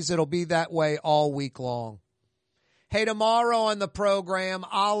 50s. It'll be that way all week long. Hey, tomorrow on the program,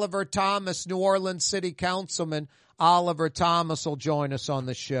 Oliver Thomas, New Orleans City Councilman Oliver Thomas will join us on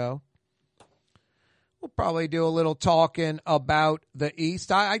the show. We'll probably do a little talking about the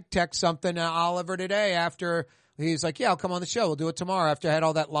East. I text something to Oliver today after he's like, yeah, I'll come on the show. We'll do it tomorrow. After I had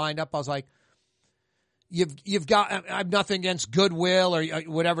all that lined up, I was like, You've got, I have nothing against Goodwill or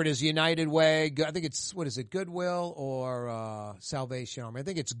whatever it is, United Way. I think it's, what is it, Goodwill or Salvation Army? I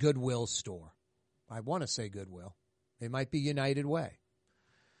think it's Goodwill store. I want to say Goodwill. It might be United Way.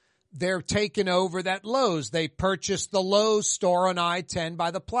 They're taking over that Lowe's. They purchased the Lowe's store on I-10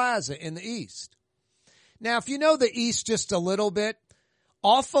 by the plaza in the East. Now, if you know the East just a little bit,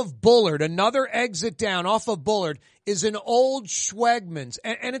 off of Bullard, another exit down off of Bullard, is an old Schwegmans,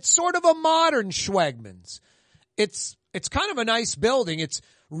 and it's sort of a modern Schwegmans. It's kind of a nice building. It's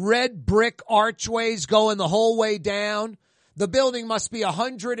red brick archways going the whole way down. The building must be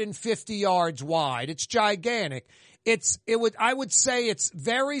 150 yards wide. It's gigantic. I would say it's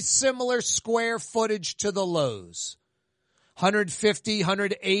very similar square footage to the Lowe's. 150,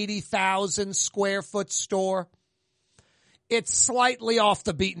 180,000 square foot store. It's slightly off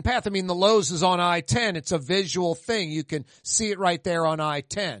the beaten path. I mean, the Lowe's is on I-10. It's a visual thing. You can see it right there on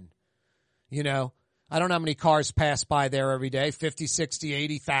I-10. You know, I don't know how many cars pass by there every day. 50, 60,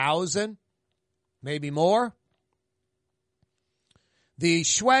 80,000, maybe more. The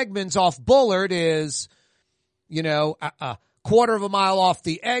Schwegmans off Bullard is, you know, a quarter of a mile off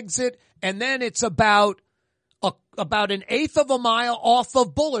the exit, and then it's about an eighth of a mile off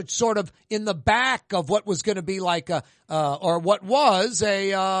of Bullard, sort of in the back of what was going to be like what was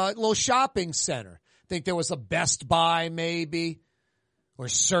a little shopping center. I think there was a Best Buy maybe, or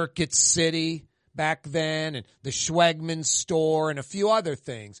Circuit City back then, and the Schwegmans store and a few other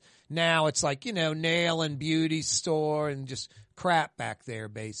things. Now it's like, you know, nail and beauty store and just crap back there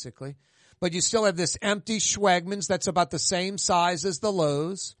basically. But you still have this empty Schwegmans that's about the same size as the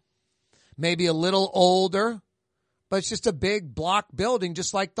Lowe's, maybe a little older. But it's just a big block building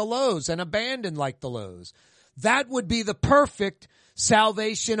just like the Lowe's and abandoned like the Lowe's. That would be the perfect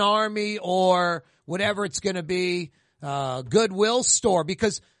Salvation Army or whatever it's going to be, Goodwill store,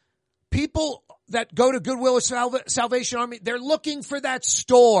 because people that go to Goodwill or Salvation Army, they're looking for that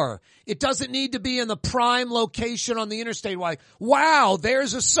store. It doesn't need to be in the prime location on the interstate. Like, wow,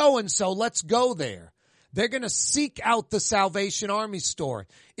 there's a so-and-so, let's go there. They're going to seek out the Salvation Army store.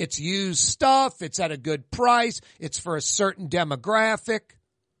 It's used stuff. It's at a good price. It's for a certain demographic.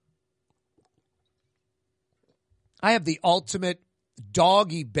 I have the ultimate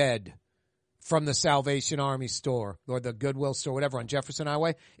doggy bed from the Salvation Army store or the Goodwill store, whatever, on Jefferson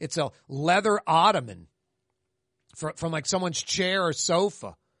Highway. It's a leather ottoman from like someone's chair or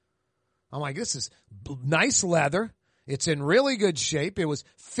sofa. I'm like, this is nice leather. It's in really good shape. It was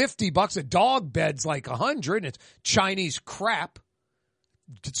 $50. A dog bed's like $100. It's Chinese crap.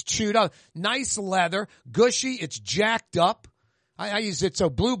 It's chewed up. Nice leather, gushy. It's jacked up. I use it so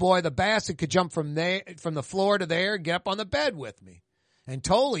Blue Boy, the basset, could jump from the floor to there and get up on the bed with me. And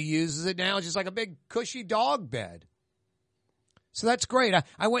Tolley uses it now just like a big cushy dog bed. So that's great.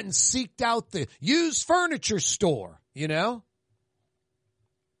 I went and seeked out the used furniture store, you know.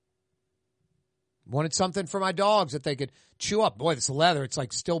 Wanted something for my dogs that they could chew up. Boy, this leather, it's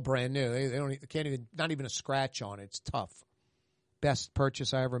like still brand new. They can't even, not even a scratch on it. It's tough. Best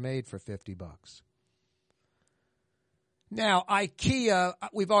purchase I ever made for $50. Now, IKEA,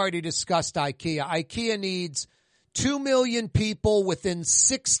 we've already discussed IKEA. IKEA needs 2 million people within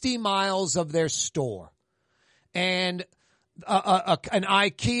 60 miles of their store. And an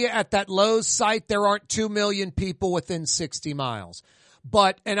IKEA at that Lowe's site, there aren't 2 million people within 60 miles.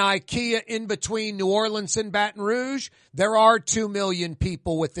 But an IKEA in between New Orleans and Baton Rouge, there are 2 million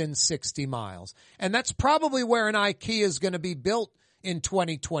people within 60 miles. And that's probably where an IKEA is going to be built in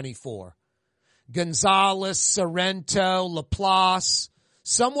 2024. Gonzales, Sorrento, LaPlace,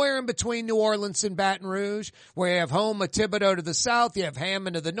 somewhere in between New Orleans and Baton Rouge, where you have Houma, Thibodeau to the south, you have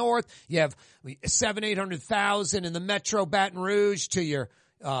Hammond to the north, you have 800,000 in the Metro Baton Rouge to your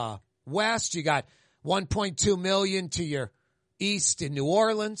west, you got 1.2 million to your east in New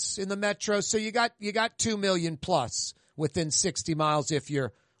Orleans in the Metro, so you got 2 million plus within 60 miles. If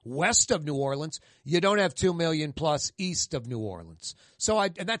you're west of New Orleans, you don't have 2 million plus east of New Orleans.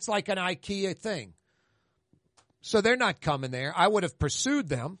 And that's like an IKEA thing. So they're not coming there. I would have pursued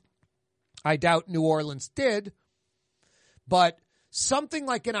them. I doubt New Orleans did. But something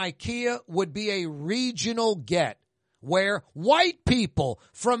like an IKEA would be a regional get where white people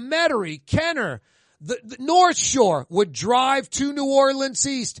from Metairie, Kenner, the North Shore would drive to New Orleans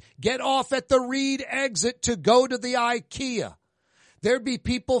East, get off at the Reed exit to go to the IKEA. There'd be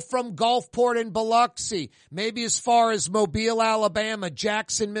people from Gulfport and Biloxi, maybe as far as Mobile, Alabama,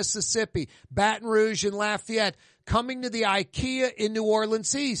 Jackson, Mississippi, Baton Rouge, and Lafayette, coming to the IKEA in New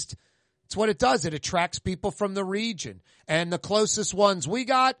Orleans East. It's what it does. It attracts people from the region. And the closest ones we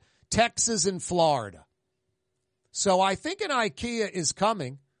got, Texas and Florida. So I think an IKEA is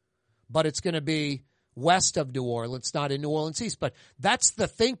coming, but it's going to be west of New Orleans, not in New Orleans East. But that's the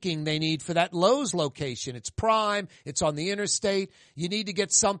thinking they need for that Lowe's location. It's prime. It's on the interstate. You need to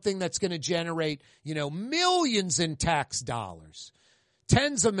get something that's going to generate, millions in tax dollars.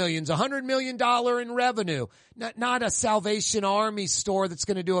 Tens of millions, $100 million in revenue. Not a Salvation Army store that's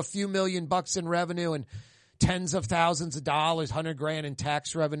going to do a few $1,000,000 in revenue and tens of thousands of dollars, $100,000 in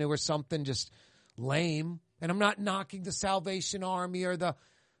tax revenue or something just lame. And I'm not knocking the Salvation Army or the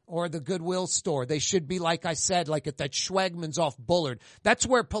Goodwill store. They should be, like I said, like at that Schwegman's off Bullard. That's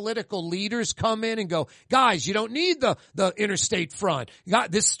where political leaders come in and go, guys, you don't need the interstate front.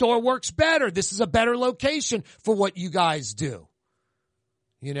 This store works better. This is a better location for what you guys do.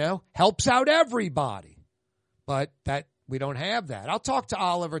 Helps out everybody. But we don't have that. I'll talk to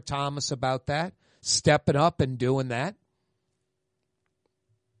Oliver Thomas about that, stepping up and doing that.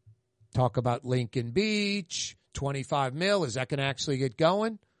 Talk about Lincoln Beach, 25 mil. Is that going to actually get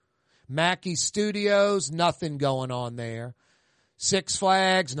going? Mackey Studios, nothing going on there. Six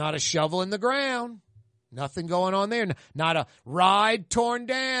Flags, not a shovel in the ground. Nothing going on there. Not a ride torn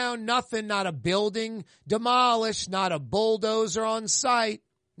down. Nothing. Not a building demolished. Not a bulldozer on site.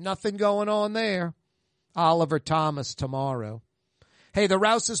 Nothing going on there. Oliver Thomas tomorrow. Hey, the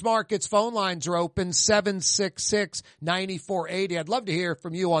Rouse's Markets phone lines are open, 766-9480. I'd love to hear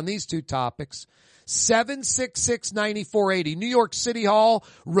from you on these two topics. 766-9480. New York City Hall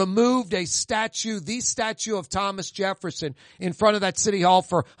removed a statue, the statue of Thomas Jefferson, in front of that City Hall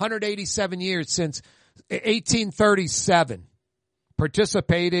for 187 years, since 1837.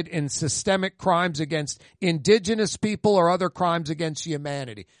 Participated in systemic crimes against indigenous people or other crimes against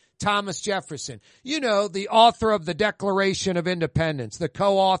humanity. Thomas Jefferson, the author of the Declaration of Independence, the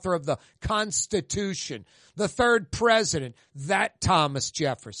co-author of the Constitution, the third president, that Thomas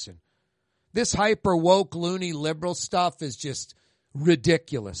Jefferson. This hyper woke, loony, liberal stuff is just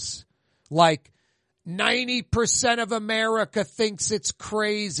ridiculous. Like 90% of America thinks it's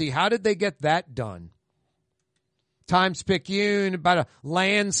crazy. How did they get that done? Times-Picayune about a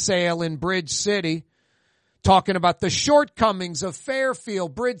land sale in Bridge City, talking about the shortcomings of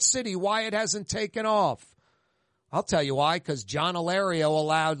Fairfield, Bridge City, why it hasn't taken off. I'll tell you why, because John Ilario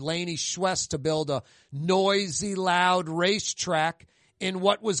allowed Laney Schwest to build a noisy, loud racetrack in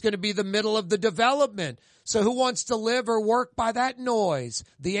what was going to be the middle of the development. So who wants to live or work by that noise?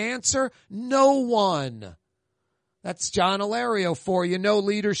 The answer, no one. That's John Ilario for you. No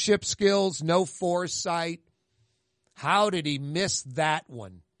leadership skills, no foresight. How did he miss that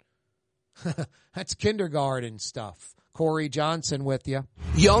one? That's kindergarten stuff. Corey Johnson with you.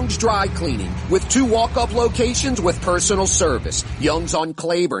 Young's Dry Cleaning with 2 walk-up locations with personal service. Young's on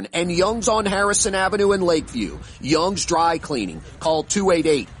Claiborne and Young's on Harrison Avenue in Lakeview. Young's Dry Cleaning. Call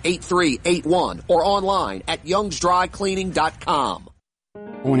 288-8381 or online at youngsdrycleaning.com.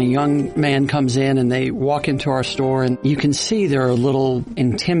 When a young man comes in and they walk into our store and you can see they're a little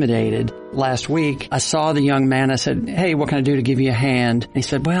intimidated. Last week, I saw the young man. I said, hey, what can I do to give you a hand? And he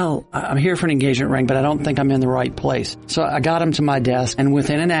said, well, I'm here for an engagement ring, but I don't think I'm in the right place. So I got him to my desk, and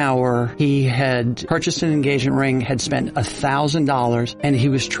within an hour, he had purchased an engagement ring, had spent $1,000, and he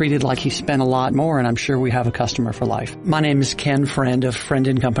was treated like he spent a lot more, and I'm sure we have a customer for life. My name is Ken Friend of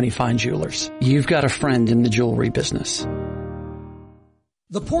Friend & Company Fine Jewelers. You've got a friend in the jewelry business.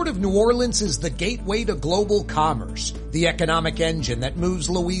 The Port of New Orleans is the gateway to global commerce, the economic engine that moves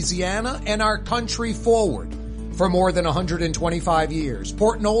Louisiana and our country forward. For more than 125 years,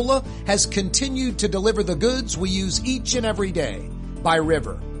 Port Nola has continued to deliver the goods we use each and every day, by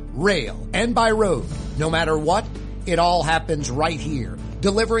river, rail, and by road. No matter what, it all happens right here,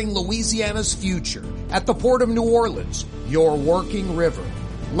 delivering Louisiana's future at the Port of New Orleans, your working river.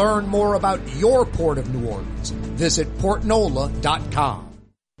 Learn more about your Port of New Orleans. Visit portnola.com.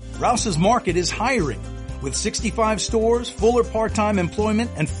 Rouse's Market is hiring. With 65 stores, full or part-time employment,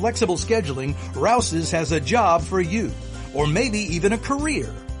 and flexible scheduling, Rouse's has a job for you. Or maybe even a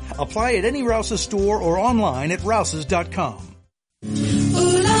career. Apply at any Rouse's store or online at rouses.com.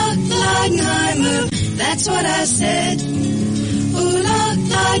 Ooh, Leidenheimer, that's what I said. Ooh,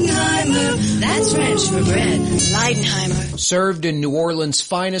 Leidenheimer, that's French for bread. Leidenheimer. Served in New Orleans'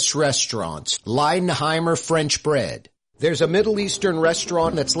 finest restaurants, Leidenheimer French bread. There's a Middle Eastern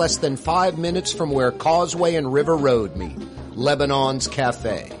restaurant that's less than 5 minutes from where Causeway and River Road meet, Lebanon's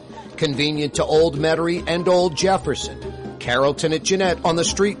Cafe. Convenient to Old Metairie and Old Jefferson. Carrollton at Jeanette on the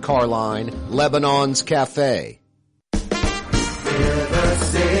streetcar line, Lebanon's Cafe. River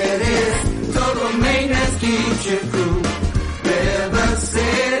City's total maintenance keeps you cool. River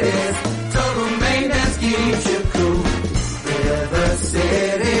City's total maintenance keeps you cool. River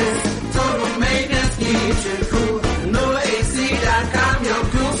City's total maintenance keeps you cool. NoAC.com, your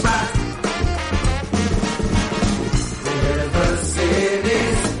cool spot. River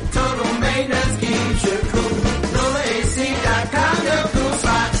City's total maintenance keeps you cool. NoAC.com, your cool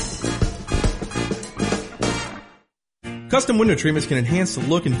spot. Custom window treatments can enhance the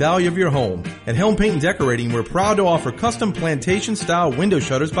look and value of your home. At Helm Paint and Decorating, we're proud to offer custom plantation-style window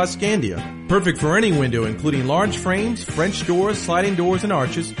shutters by Scandia. Perfect for any window, including large frames, French doors, sliding doors, and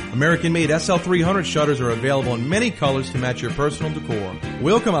arches. American-made SL300 shutters are available in many colors to match your personal decor.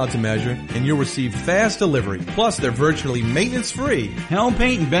 We'll come out to measure, and you'll receive fast delivery. Plus, they're virtually maintenance-free. Helm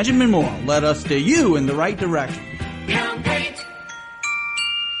Paint and Benjamin Moore. Let us steer you in the right direction. Helm Paint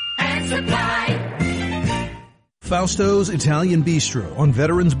and Supply. Fausto's Italian Bistro on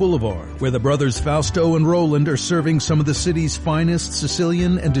Veterans Boulevard, where the brothers Fausto and Roland are serving some of the city's finest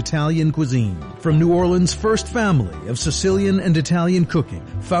Sicilian and Italian cuisine. From New Orleans' first family of Sicilian and Italian cooking,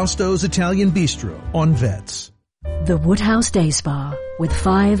 Fausto's Italian Bistro on Vets. The Woodhouse Day Spa, with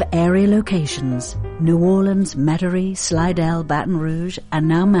 5 area locations, New Orleans, Metairie, Slidell, Baton Rouge, and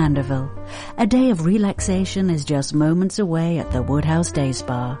now Mandeville. A day of relaxation is just moments away at the Woodhouse Day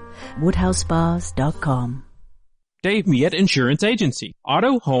Spa. WoodhouseSpas.com. Dave Miette Insurance Agency.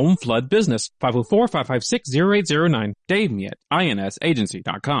 Auto, home, flood business. 504-556-0809. Dave Miette,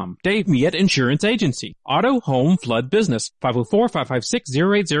 INSagency.com. Dave Miette Insurance Agency. Auto, home, flood business.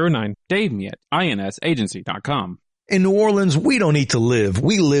 504-556-0809. Dave Miette, INSagency.com. In New Orleans, we don't eat to live,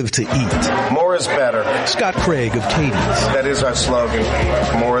 we live to eat. More is better. Scott Craig of Katie's. That is our slogan.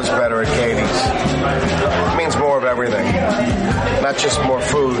 More is better at Katie's. It means more of everything. Not just more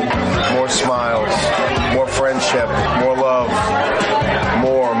food, more smiles, more friendship, more love,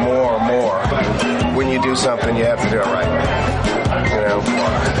 more. When you do something, you have to do it right. You know,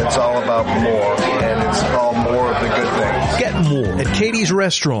 it's all about more, and it's all more of the good things. Get more at Katie's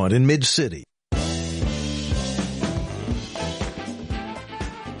Restaurant in Mid-City.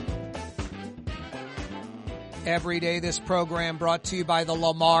 Every day, this program brought to you by the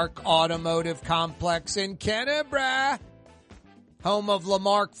Lamarck Automotive Complex in Kennebra. Home of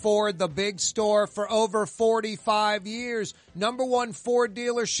Lamarck Ford, the big store for over 45 years. #1 Ford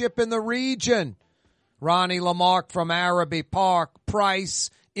dealership in the region. Ronnie Lamarck from Araby Park. Price,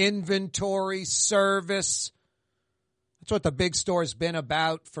 inventory, service. That's what the big store's been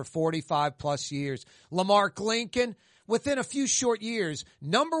about for 45 plus years. Lamarck Lincoln, within a few short years,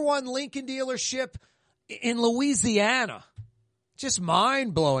 #1 Lincoln dealership in Louisiana. Just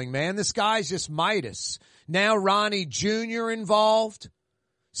mind-blowing, man. This guy's just Midas. Now Ronnie Jr. involved.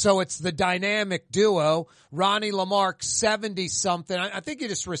 So it's the dynamic duo. Ronnie Lamarck, 70-something. I think you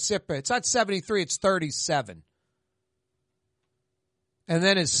just reciprocate. It's not 73, it's 37. And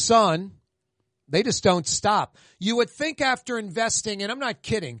then his son, they just don't stop. You would think after investing, and I'm not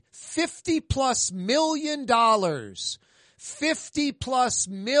kidding, $50+ million, $50+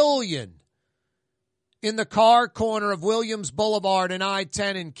 million in the car corner of Williams Boulevard and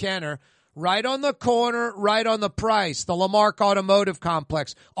I-10 in Kenner, right on the corner, right on the price. The Lamarck Automotive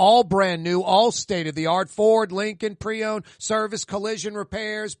Complex, all brand new, all state-of-the-art. Ford, Lincoln, pre-owned, service, collision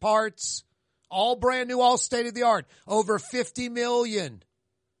repairs, parts, all brand new, all state-of-the-art. Over $50 million.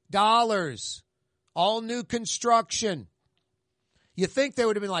 All new construction. You think they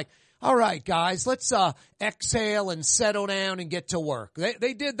would have been like, all right, guys, let's exhale and settle down and get to work.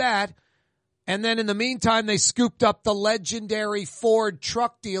 They did that. And then in the meantime, they scooped up the legendary Ford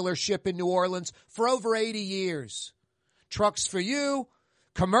truck dealership in New Orleans for over 80 years. Trucks for you,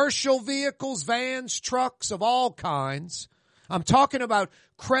 commercial vehicles, vans, trucks of all kinds. I'm talking about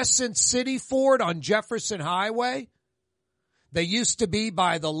Crescent City Ford on Jefferson Highway. They used to be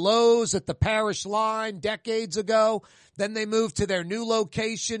by the Lowe's at the Parish Line decades ago. Then they moved to their new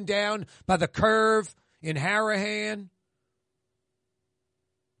location down by the Curve in Harahan.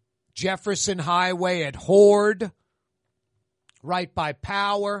 Jefferson Highway at Horde, right by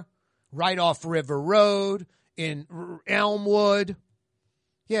Power, right off River Road in Elmwood.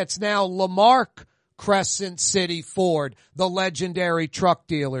 Yeah, it's now Lamarck Crescent City Ford, the legendary truck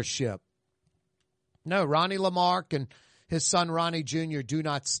dealership. No, Ronnie Lamarck and his son Ronnie Jr. do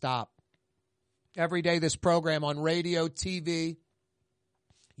not stop. Every day this program on radio, TV,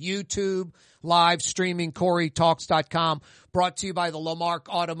 YouTube, live streaming, CoreyTalks.com, brought to you by the Lamarck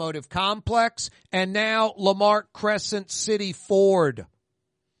Automotive Complex, and now Lamarck Crescent City Ford.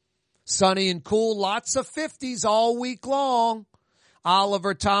 Sunny and cool, lots of 50s all week long.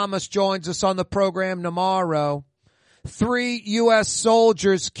 Oliver Thomas joins us on the program tomorrow. 3 U.S.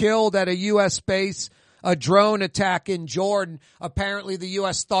 soldiers killed at a U.S. base, a drone attack in Jordan. Apparently the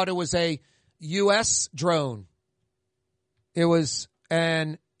U.S. thought it was a U.S. drone. It was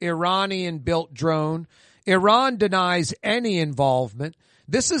an Iranian-built drone. Iran denies any involvement.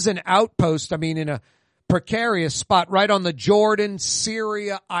 This is an outpost, in a precarious spot right on the Jordan,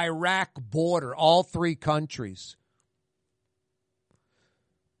 Syria, Iraq border, all 3 countries.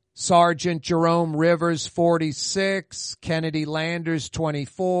 Sergeant Jerome Rivers, 46, Kennedy Landers,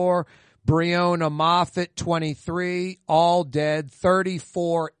 24, Breonna Moffett, 23, all dead,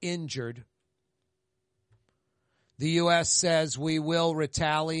 34 injured. The U.S. says we will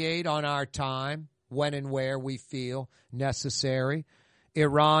retaliate on our time, when and where we feel necessary.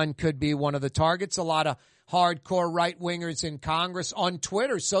 Iran could be one of the targets. A lot of hardcore right-wingers in Congress on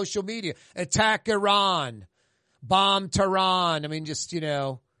Twitter, social media, attack Iran, bomb Tehran.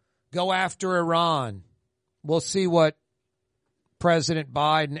 Go after Iran. We'll see what President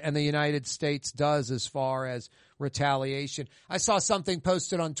Biden and the United States does as far as retaliation. I saw something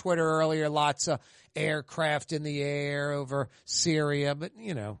posted on Twitter earlier, lots of aircraft in the air over Syria, but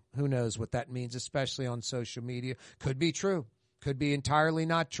who knows what that means, especially on social media. Could be true. Could be entirely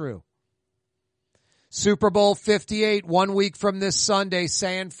not true. Super Bowl 58, 1 week from this Sunday,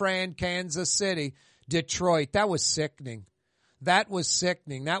 San Fran, Kansas City, Detroit. That was sickening. That was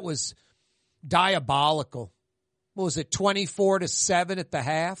diabolical. What was it, 24-7 at the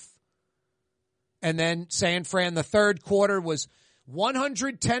half? And then San Fran, the third quarter was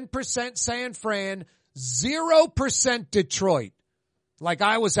 110% San Fran, 0% Detroit. Like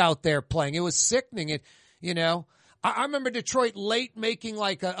I was out there playing. It was sickening. I remember Detroit late making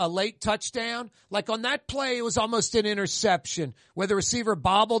like a late touchdown. Like on that play, it was almost an interception where the receiver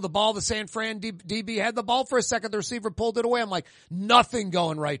bobbled the ball. The San Fran DB had the ball for a second. The receiver pulled it away. I'm like, nothing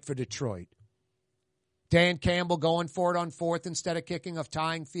going right for Detroit. Dan Campbell going for it on 4th instead of kicking a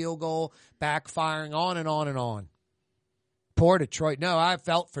tying field goal, backfiring, on and on and on. Poor Detroit. No, I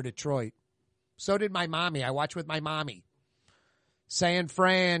felt for Detroit. So did my mommy. I watched with my mommy. San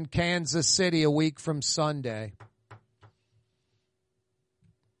Fran, Kansas City, a week from Sunday.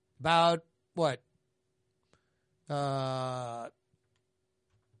 About, a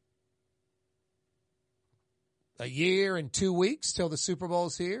year and 2 weeks till the Super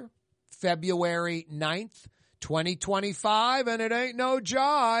Bowl's here. February 9th, 2025, and it ain't no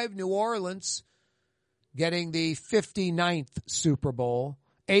jive. New Orleans, getting the 59th Super Bowl,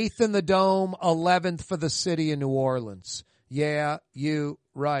 8th in the Dome, 11th for the city of New Orleans. Yeah, you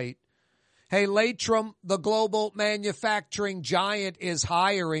right. Hey, Latrim, the global manufacturing giant, is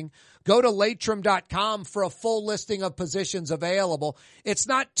hiring. Go to Latrim.com for a full listing of positions available. It's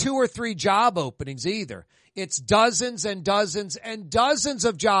not 2 or 3 job openings either. It's dozens and dozens and dozens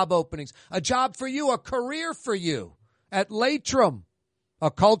of job openings. A job for you, a career for you at Latrim.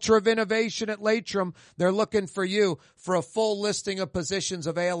 A culture of innovation at Latrim. They're looking for you. For a full listing of positions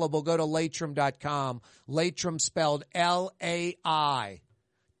available, go to Latrim.com. Latrim spelled L-A-I.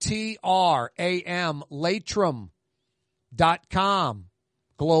 T-R-A-M, Latrim.com.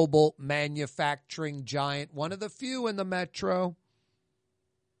 Global manufacturing giant, one of the few in the metro.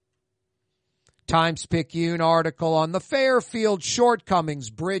 Times-Picayune article on the Fairfield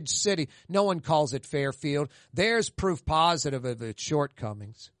shortcomings, Bridge City. No one calls it Fairfield. There's proof positive of its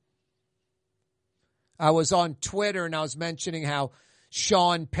shortcomings. I was on Twitter and I was mentioning how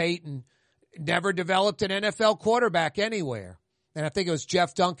Sean Payton never developed an NFL quarterback anywhere. And I think it was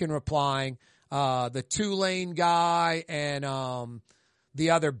Jeff Duncan replying, the Tulane guy and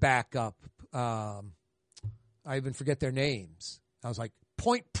the other backup. I even forget their names. I was like,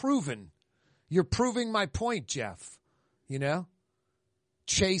 point proven. You're proving my point, Jeff. You know?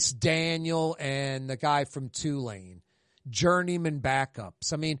 Chase Daniel and the guy from Tulane. Journeyman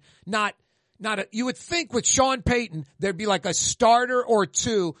backups. I mean, you would think with Sean Payton, there'd be like a starter or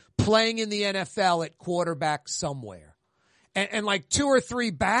two playing in the NFL at quarterback somewhere. And like 2 or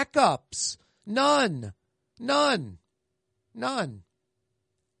 3 backups. None. No,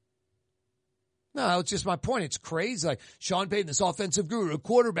 it's just my point. It's crazy. Like Sean Payton, this offensive guru, a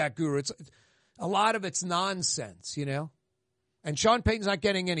quarterback guru. It's a lot of it's nonsense, you know? And Sean Payton's not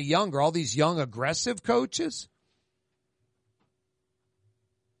getting any younger. All these young, aggressive coaches.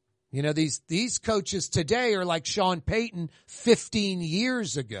 You know, these coaches today are like Sean Payton 15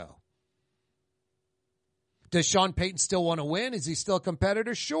 years ago. Does Sean Payton still want to win? Is he still a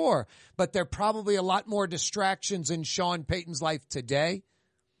competitor? Sure. But there are probably a lot more distractions in Sean Payton's life today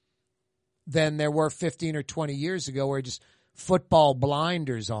than there were 15 or 20 years ago where just football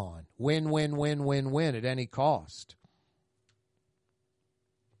blinders on. Win at any cost.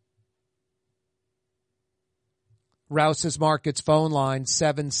 Rouse's Markets phone line,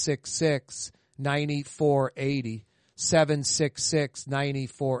 766-9480.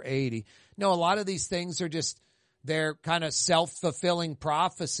 766-9480. No, a lot of these things are just, they're kind of self-fulfilling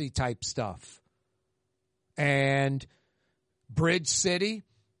prophecy type stuff. And Bridge City,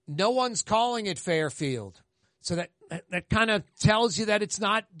 no one's calling it Fairfield. So that kind of tells you that it's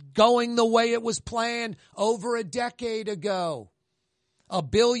not going the way it was planned over a decade ago. $1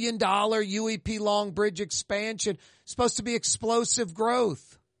 billion UEP Long Bridge expansion, supposed to be explosive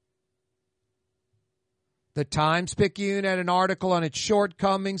growth. The Times-Picayune had an article on its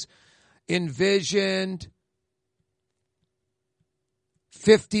shortcomings, envisioned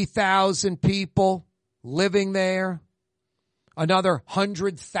 50,000 people living there, another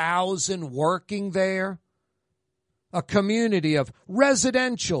 100,000 working there, a community of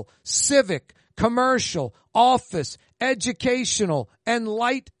residential, civic, commercial, office, educational, and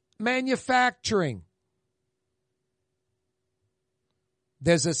light manufacturing.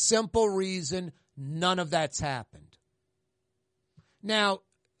 There's a simple reason none of that's happened. Now,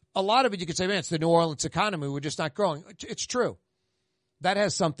 a lot of it you could say, man, it's the New Orleans economy. We're just not growing. It's true. That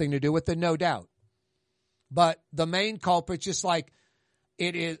has something to do with it, no doubt. But the main culprit, just like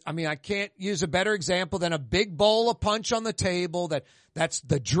it is, I mean, I can't use a better example than a big bowl of punch on the table. That's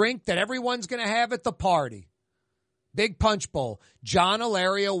the drink that everyone's going to have at the party. Big punch bowl. John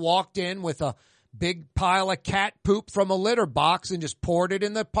Ilaria walked in with a big pile of cat poop from a litter box and just poured it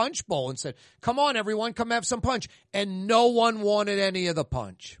in the punch bowl and said, come on, everyone, come have some punch. And no one wanted any of the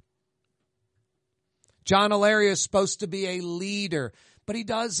punch. John Ilaria is supposed to be a leader, but he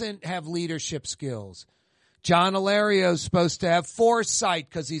doesn't have leadership skills. John Ilaria is supposed to have foresight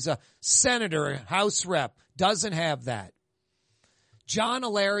because he's a senator, a House rep. Doesn't have that. John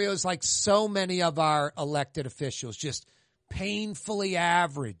Ilaria is like so many of our elected officials, just painfully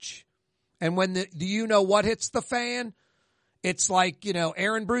average. And when do you know what hits the fan? It's like, you know,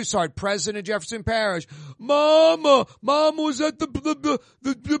 Aaron Broussard, president of Jefferson Parish. Mama was at the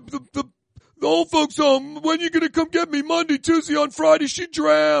old folks home. When you going to come get me? Monday, Tuesday, on Friday, she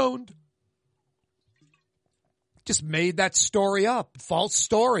drowned. Just made that story up. False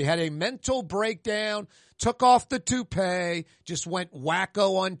story. Had a mental breakdown, took off the toupee, just went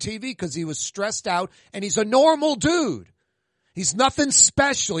wacko on TV because he was stressed out, and he's a normal dude. He's nothing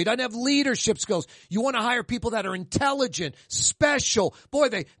special. He doesn't have leadership skills. You want to hire people that are intelligent, special. Boy,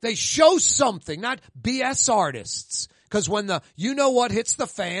 they show something, not BS artists. Because when the you know what hits the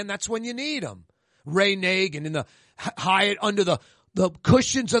fan, that's when you need them. Ray Nagin in the Hyatt under the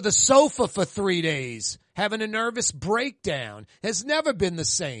cushions of the sofa for 3 days, having a nervous breakdown, has never been the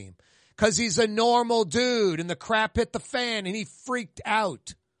same. Because he's a normal dude and the crap hit the fan and he freaked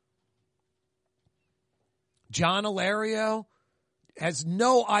out. John Ilario has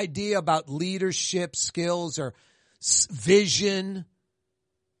no idea about leadership skills or vision,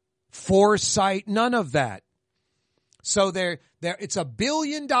 foresight, none of that. So it's a $1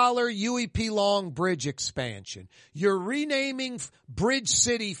 billion UEP Long Bridge expansion. You're renaming Bridge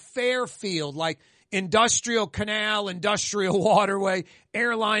City Fairfield like Industrial Canal, Industrial Waterway,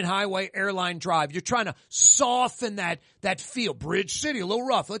 Airline Highway, Airline Drive. You're trying to soften that feel. Bridge City, a little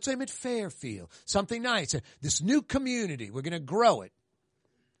rough. Let's aim at Fairfield. Something nice. This new community, we're going to grow it.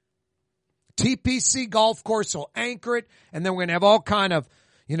 TPC Golf Course will anchor it, and then we're going to have all kind of,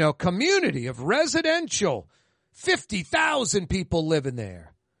 community of residential. 50,000 people living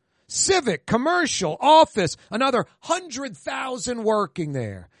there. Civic, commercial, office, another 100,000 working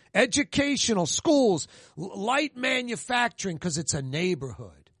there. Educational, schools, light manufacturing, because it's a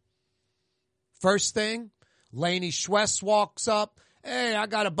neighborhood. First thing, Laney Schwest walks up. Hey, I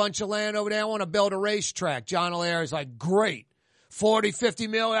got a bunch of land over there. I want to build a racetrack. John Ilaire's like, great. 40, 50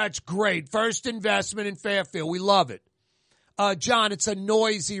 mil, that's great. First investment in Fairfield. We love it. John, it's a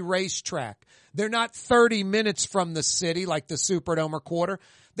noisy racetrack. They're not 30 minutes from the city like the Superdome or Quarter.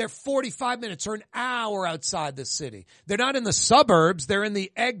 They're 45 minutes or an hour outside the city. They're not in the suburbs. They're in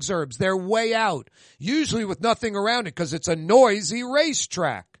the exurbs. They're way out, usually with nothing around it because it's a noisy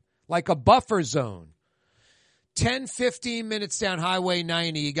racetrack, like a buffer zone. 10, 15 minutes down Highway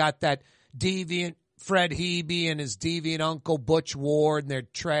 90, you got that deviant Fred Hebe and his deviant uncle Butch Ward and their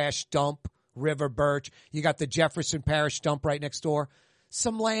trash dump, River Birch. You got the Jefferson Parish dump right next door.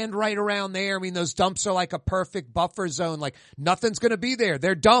 Some land right around there. I mean, those dumps are like a perfect buffer zone. Like nothing's going to be there.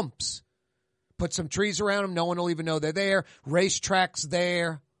 They're dumps. Put some trees around them. No one will even know they're there. Racetracks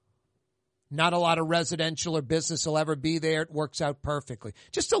there. Not a lot of residential or business will ever be there. It works out perfectly.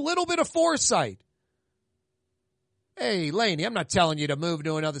 Just a little bit of foresight. Hey, Laney, I'm not telling you to move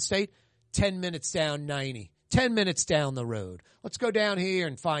to another state. 10 minutes down 90. 10 minutes down the road. Let's go down here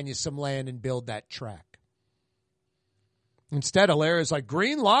and find you some land and build that track. Instead, Ilaire's like,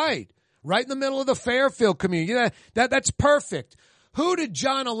 green light, right in the middle of the Fairfield community. That's perfect. Who did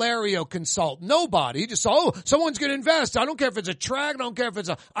John Ilario consult? Nobody. He just saw, someone's going to invest. I don't care if it's a track. I don't care if it's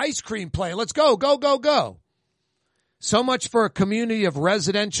an ice cream play. Let's go, go, go, go. So much for a community of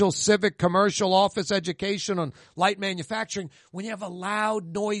residential, civic, commercial, office, education, and light manufacturing when you have a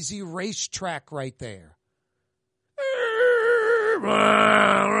loud, noisy racetrack right there.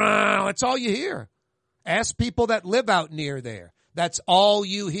 That's all you hear. Ask people that live out near there. That's all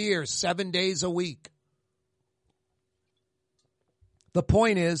you hear 7 days a week. The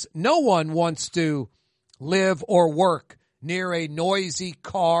point is, no one wants to live or work near a noisy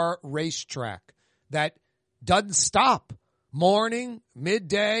car racetrack that doesn't stop. Morning,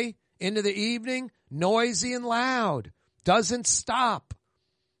 midday, into the evening, noisy and loud. Doesn't stop.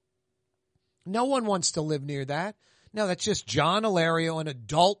 No one wants to live near that. No, that's just John Ilario, an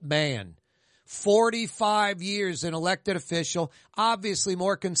adult man. 45 years an elected official, obviously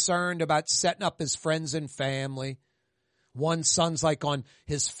more concerned about setting up his friends and family. One son's like on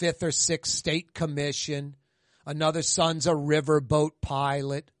his 5th or 6th state commission. Another son's a riverboat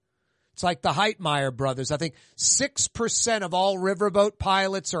pilot. It's like the Heitmeyer brothers. I think 6% of all riverboat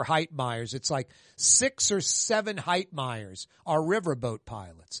pilots are Heitmeyers. It's like 6 or 7 Heitmeyers are riverboat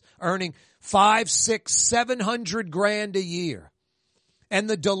pilots, earning $500,000, $600,000, $700,000 a year. And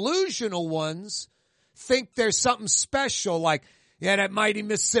the delusional ones think there's something special, like, yeah, that mighty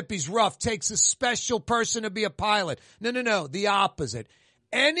Mississippi's rough. Takes a special person to be a pilot. No. The opposite.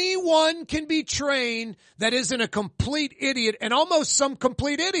 Anyone can be trained that isn't a complete idiot, and almost some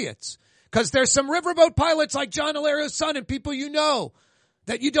complete idiots. Because there's some riverboat pilots like John Ilario's son and people you know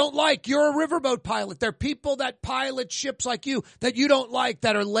that you don't like. You're a riverboat pilot. There are people that pilot ships like you that you don't like,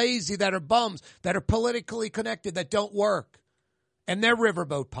 that are lazy, that are bums, that are politically connected, that don't work. And they're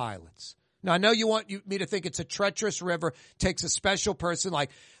riverboat pilots. Now, I know you want me to think it's a treacherous river, takes a special person.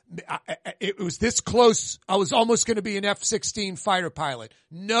 Like, it was this close, I was almost going to be an F-16 fighter pilot.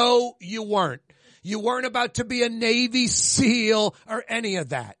 No, you weren't. You weren't about to be a Navy SEAL or any of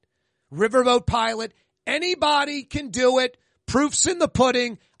that. Riverboat pilot, anybody can do it. Proof's in the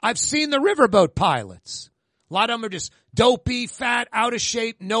pudding. I've seen the riverboat pilots. A lot of them are just dopey, fat, out of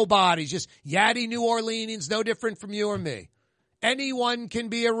shape, no bodies, just yaddy New Orleanians, no different from you or me. Anyone can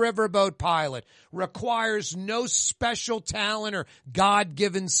be a riverboat pilot. Requires no special talent or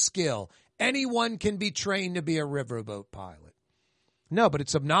God-given skill. Anyone can be trained to be a riverboat pilot. No, but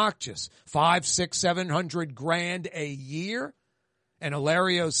it's obnoxious. 500, 600, $700 a year. And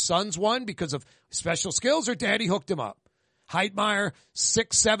Hilario's son's won because of special skills, or daddy hooked him up. Heitmeyer,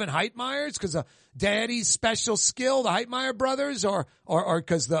 6, 7 Heitmeyers because of daddy's special skill, the Heitmeyer brothers, or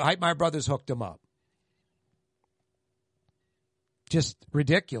because the Heitmeyer brothers hooked him up. Just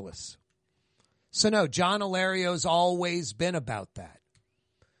ridiculous. So no, John Hilario's always been about that.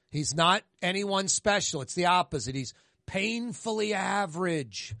 He's not anyone special. It's the opposite. He's painfully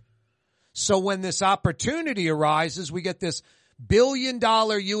average. So when this opportunity arises, we get this $1 billion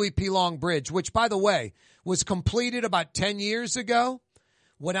UEP Long Bridge, which, by the way, was completed about 10 years ago.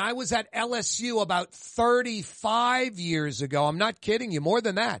 When I was at LSU about 35 years ago, I'm not kidding you, more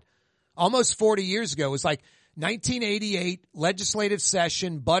than that, almost 40 years ago, it was like 1988, legislative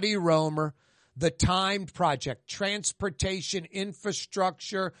session, Buddy Roemer, the timed project, transportation,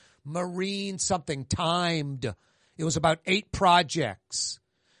 infrastructure, marine, something timed. It was about 8 projects.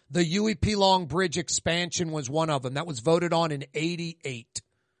 The UEP Long Bridge expansion was one of them. That was voted on in 88.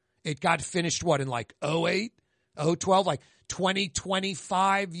 It got finished, in like 08, 012, like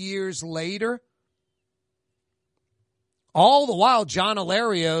 25 years later? All the while, John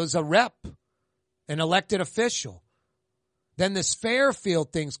Hilario's a rep, an elected official. Then this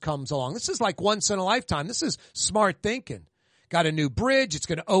Fairfield thing comes along. This is like once in a lifetime. This is smart thinking. Got a new bridge. It's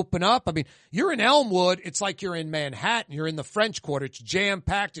going to open up. I mean, you're in Elmwood. It's like you're in Manhattan. You're in the French Quarter. It's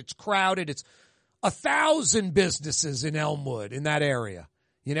jam-packed. It's crowded. It's 1,000 businesses in Elmwood, in that area.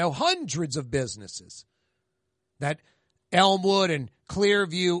 You know, hundreds of businesses. That Elmwood and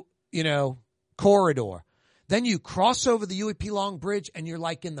Clearview, corridor. Then you cross over the UEP Long Bridge and you're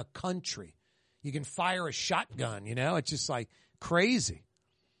like in the country. You can fire a shotgun, It's just like crazy.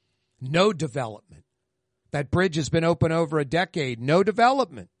 No development. That bridge has been open over a decade. No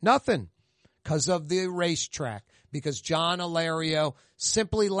development. Nothing. Because of the racetrack. Because John Hilario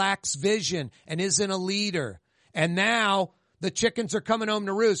simply lacks vision and isn't a leader. And now the chickens are coming home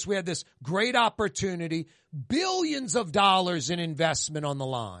to roost. We had this great opportunity. Billions of dollars in investment on the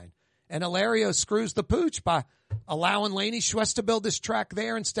line. And Hilario screws the pooch by allowing Laney Schwest to build this track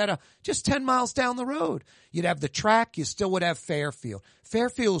there instead of just 10 miles down the road. You'd have the track. You still would have Fairfield.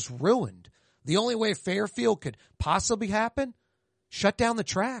 Fairfield's ruined. The only way Fairfield could possibly happen, shut down the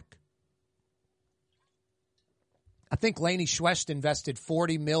track. I think Laney Schwest invested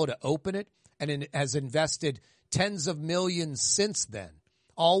 $40 million to open it, and it has invested tens of millions since then,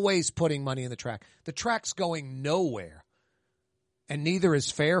 always putting money in the track. The track's going nowhere, and neither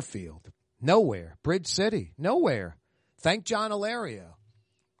is Fairfield. Nowhere. Bridge City, nowhere. Thank John Hilario,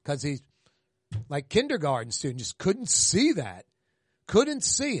 because he's like kindergarten student, just couldn't see that. Couldn't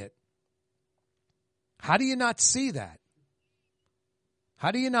see it. How do you not see that? How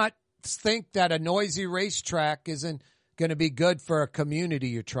do you not think that a noisy racetrack isn't going to be good for a community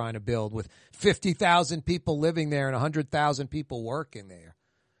you're trying to build with 50,000 people living there and 100,000 people working there?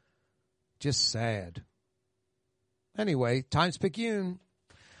 Just sad. Anyway, Times-Picayune,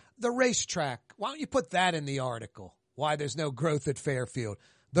 the racetrack. Why don't you put that in the article? Why there's no growth at Fairfield.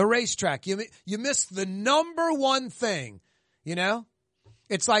 The racetrack. You missed the number one thing,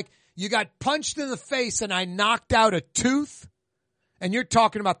 It's like, you got punched in the face and I knocked out a tooth, and you're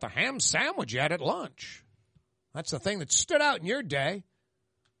talking about the ham sandwich you had at lunch. That's the thing that stood out in your day.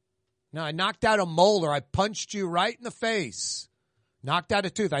 Now, I knocked out a molar. I punched you right in the face. Knocked out a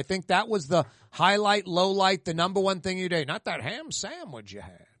tooth. I think that was the highlight, low light, the number one thing of your day. Not that ham sandwich you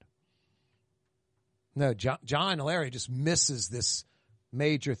had. No, John Hilario just misses this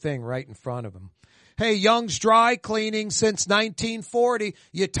major thing right in front of him. Hey, Young's Dry Cleaning since 1940.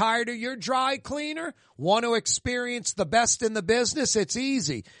 You tired of your dry cleaner? Want to experience the best in the business? It's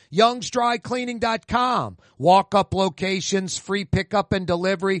easy. Young'sDryCleaning.com. Walk-up locations, free pickup and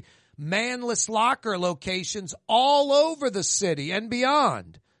delivery, manless locker locations all over the city and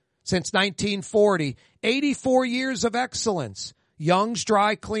beyond. Since 1940, 84 years of excellence.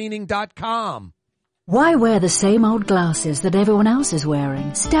 Young'sDryCleaning.com. Why wear the same old glasses that everyone else is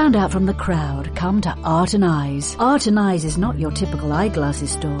wearing? Stand out from the crowd. Come to Art and Eyes. Art and Eyes is not your typical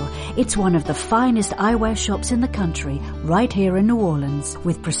eyeglasses store. It's one of the finest eyewear shops in the country, right here in New Orleans,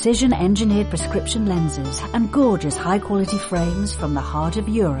 with precision-engineered prescription lenses and gorgeous high-quality frames from the heart of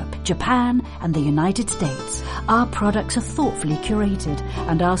Europe, Japan, and the United States. Our products are thoughtfully curated,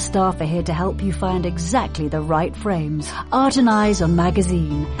 and our staff are here to help you find exactly the right frames. Art and Eyes on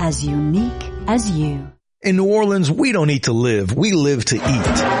Magazine, as unique as you. In New Orleans, we don't eat to live. We live to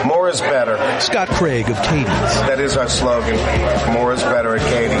eat. More More is better. Scott Craig of Katie's. That is our slogan. More is better at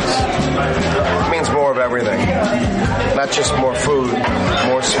Katie's. It means more of everything. Not just more food,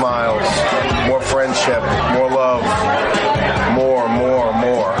 more smiles, more friendship, more love, more.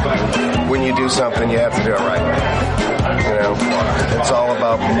 When you do something, you have to do it right. You know, it's all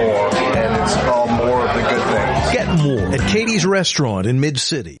about more, and it's all more of the good things. Get more at Katie's Restaurant in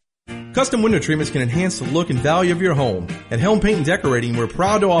Mid-City. Custom window treatments can enhance the look and value of your home. At Helm Paint and Decorating, we're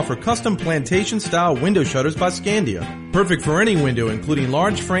proud to offer custom plantation-style window shutters by Scandia. Perfect for any window, including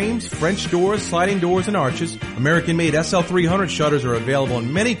large frames, French doors, sliding doors, and arches. American-made SL300 shutters are available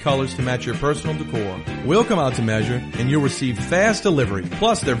in many colors to match your personal decor. We'll come out to measure, and you'll receive fast delivery.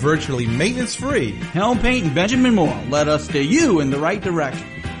 Plus, they're virtually maintenance-free. Helm Paint and Benjamin Moore. Let us steer you in the right direction.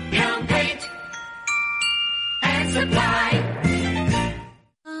 Helm Paint and Supply.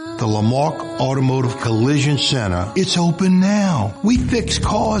 The Lamarck Automotive Collision Center, it's open now. We fix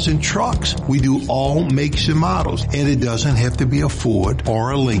cars and trucks. We do all makes and models. And it doesn't have to be a Ford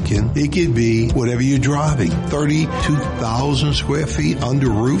or a Lincoln. It could be whatever you're driving. 32,000 square feet under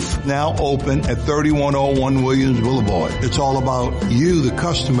roof. Now open at 3101 Williams Boulevard. It's all about you, the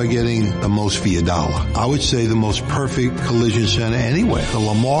customer, getting the most for your dollar. I would say the most perfect collision center anywhere. The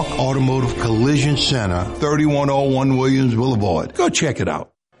Lamarck Automotive Collision Center, 3101 Williams Boulevard. Go check it out.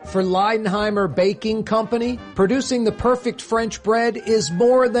 For Leidenheimer Baking Company, producing the perfect French bread is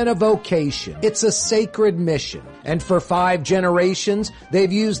more than a vocation. It's a sacred mission. And for 5 generations,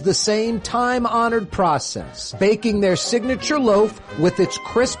 they've used the same time-honored process, baking their signature loaf with its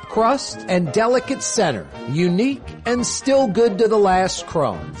crisp crust and delicate center, unique and still good to the last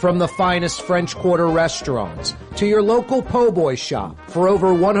crumb. From the finest French Quarter restaurants to your local po' boy shop, for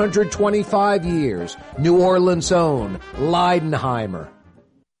over 125 years, New Orleans' own Leidenheimer.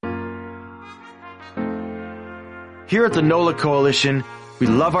 Here at the NOLA Coalition, we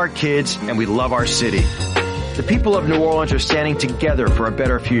love our kids and we love our city. The people of New Orleans are standing together for a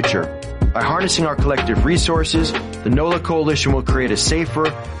better future. By harnessing our collective resources, the NOLA Coalition will create a safer,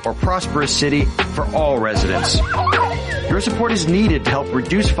 more prosperous city for all residents. Your support is needed to help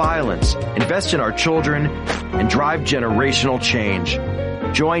reduce violence, invest in our children, and drive generational change.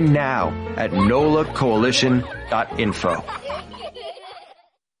 Join now at nolacoalition.info.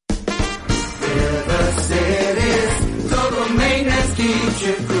 Keeps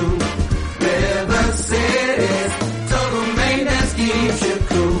you cool. River City's total maintenance keeps you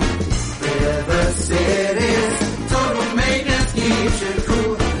cool. River City's total maintenance keeps you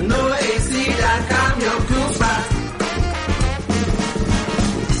cool. NolaAC.com, your cool spot.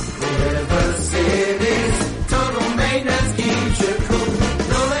 River City's total maintenance keeps you cool.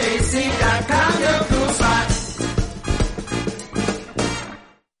 NolaAC.com, your cool spot.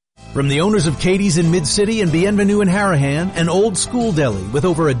 From the owners of Katie's in Mid-City and Bienvenue in Harahan, an old school deli with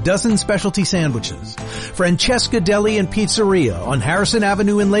over a dozen specialty sandwiches. Francesca Deli and Pizzeria on Harrison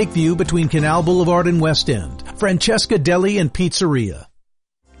Avenue in Lakeview between Canal Boulevard and West End. Francesca Deli and Pizzeria.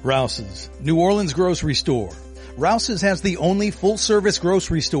 Rouse's, New Orleans grocery store. Rouse's has the only full-service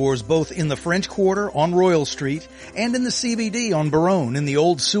grocery stores both in the French Quarter on Royal Street and in the CBD on Baronne in the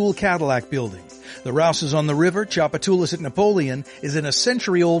old Sewell Cadillac building. The Rouse's on the River, Tchoupitoulas at Napoleon, is in a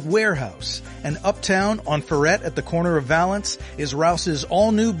century-old warehouse. And uptown on Ferret at the corner of Valence is Rouse's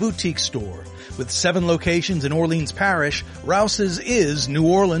all-new boutique store. With 7 locations in Orleans Parish, Rouse's is New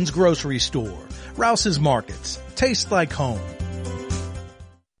Orleans' grocery store. Rouse's Markets. Taste like home.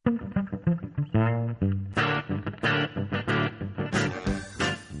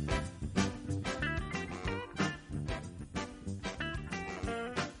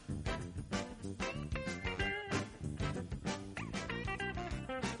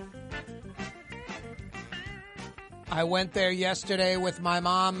 I went there yesterday with my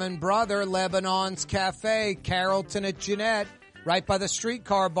mom and brother, Lebanon's Cafe, Carrollton at Jeanette, right by the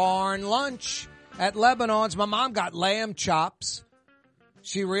streetcar barn. Lunch at Lebanon's. My mom got lamb chops.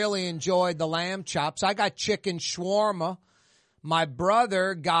 She really enjoyed the lamb chops. I got chicken shawarma. My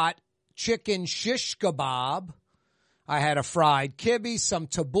brother got chicken shish kebab. I had a fried kibbe, some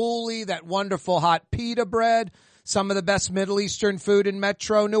tabbouleh, that wonderful hot pita bread. Some of the best Middle Eastern food in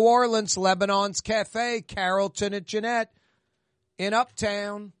Metro New Orleans, Lebanon's Cafe, Carrollton at Jeanette, in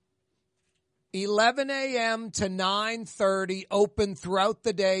Uptown. 11 a.m. to 9:30, open throughout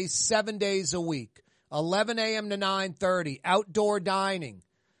the day, 7 days a week. 11 a.m. to 9:30, outdoor dining,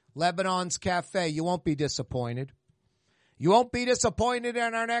 Lebanon's Cafe. You won't be disappointed. You won't be disappointed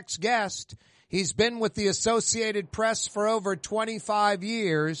in our next guest. He's been with the Associated Press for over 25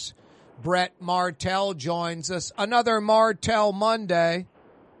 years. Brett Martel joins us. Another Martel Monday.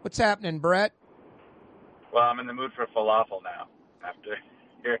 What's happening, Brett? Well, I'm in the mood for falafel now after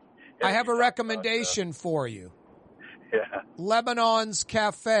I have a recommendation for you. Yeah. Lebanon's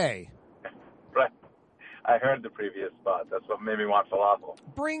Cafe. Right. I heard the previous spot. That's what made me want falafel.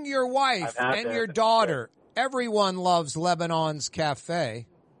 Bring your wife and your daughter. Everyone loves Lebanon's Cafe.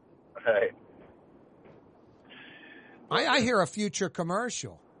 Right. I hear a future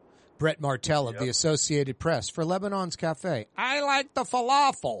commercial. Brett Martel of the Associated Press for Lebanon's Cafe. I like the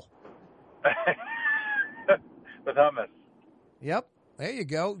falafel. With hummus. Yep. There you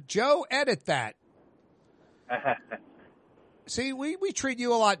go. Joe, edit that. See, we treat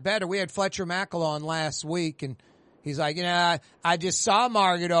you a lot better. We had Fletcher Mackel on last week, and he's like, I just saw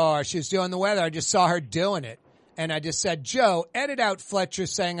Margaret. She was doing the weather. I just saw her doing it. And I just said, Joe, edit out Fletcher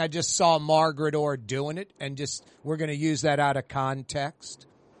saying I just saw Margaret doing it, and we're going to use that out of context.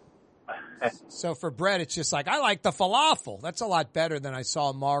 So for Brett, it's just like, I like the falafel. That's a lot better than I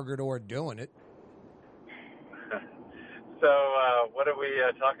saw Margaret doing it. So what are we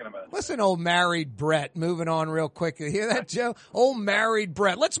talking about? Listen, old married Brett, moving on real quick. You hear that, Joe? Old married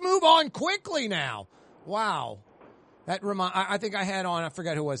Brett. Let's move on quickly now. Wow. I think I had on, I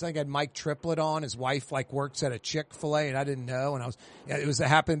forgot who it was. I think I had Mike Triplett on. His wife works at a Chick-fil-A, and I didn't know. And it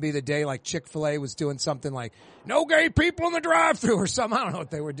happened to be the day Chick-fil-A was doing something like no gay people in the drive-thru or something. I don't know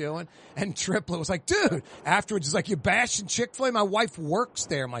what they were doing. And Triplett was like, dude, afterwards he's like, you bashing Chick-fil-A? My wife works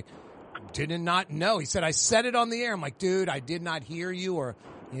there. I'm like, did not know. He said, I said it on the air. I'm like, dude, I did not hear you, or,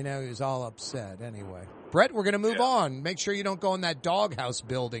 he was all upset. Anyway, Brett, we're going to move on. Make sure you don't go in that doghouse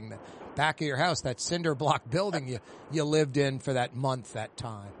building, the back of your house, that cinder block building you lived in for that month, that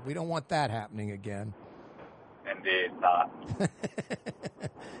time. We don't want that happening again. Indeed not.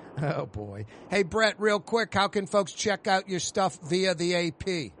 Oh, boy. Hey, Brett, real quick, how can folks check out your stuff via the AP?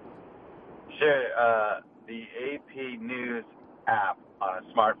 Sure. The AP News app on a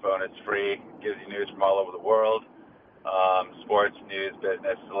smartphone is free. It gives you news from all over the world, sports, news,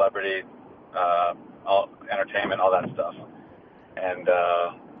 business, celebrity, all entertainment, all that stuff. And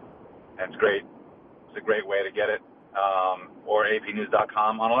it's great. It's a great way to get it. Or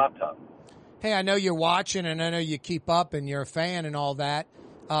apnews.com on a laptop. Hey, I know you're watching, and I know you keep up, and you're a fan and all that.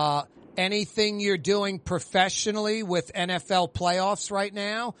 Anything you're doing professionally with NFL playoffs right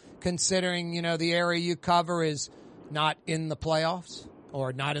now, considering, the area you cover is not in the playoffs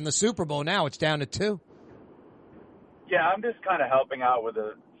or not in the Super Bowl now? It's down to 2. Yeah, I'm just kind of helping out with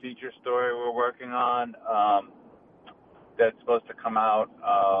a feature story we're working on that's supposed to come out.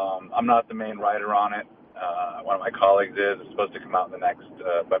 I'm not the main writer on it. One of my colleagues is. It's supposed to come out in the next,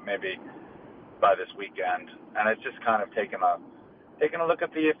 but maybe by this weekend. And it's just kind of taking a look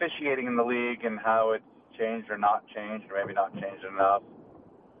at the officiating in the league and how it's changed or not changed, or maybe not changed enough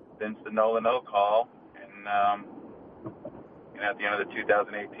since the no call and at the end of the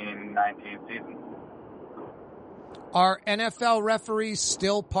 2018-19 season. Are NFL referees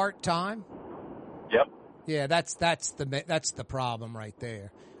still part-time? Yep. Yeah, that's the problem right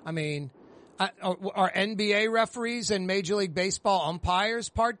there. I mean, are NBA referees and Major League Baseball umpires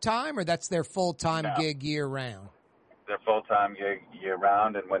part-time, or that's their full-time gig year-round? Their full-time gig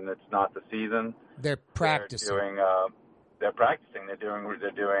year-round, and when it's not the season, they're practicing. They're practicing. They're doing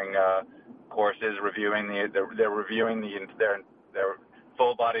courses, reviewing they're reviewing their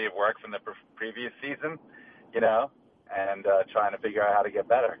full body of work from the previous season, and trying to figure out how to get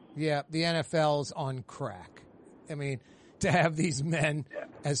better. Yeah, the NFL's on crack. I mean, to have these men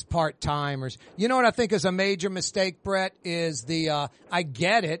as part-timers. You know what I think is a major mistake, Brett, is I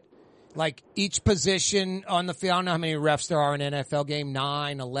get it, each position on the field. I don't know how many refs there are in an NFL game,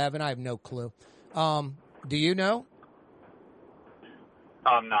 9, 11, I have no clue. Do you know?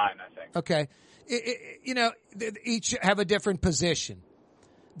 9, I think. Okay. Each have a different position.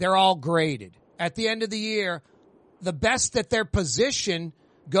 They're all graded. At the end of the year, the best at their position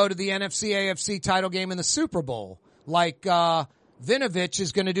go to the NFC AFC title game in the Super Bowl. Vinovich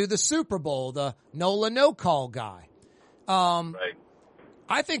is going to do the Super Bowl, the no call guy. Right.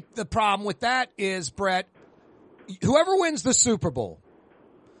 I think the problem with that is, Brett, whoever wins the Super Bowl,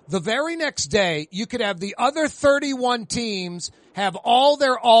 the very next day, you could have the other 31 teams have all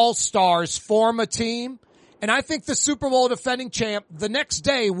their all-stars form a team, and I think the Super Bowl defending champ the next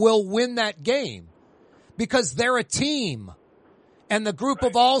day will win that game because they're a team. And the group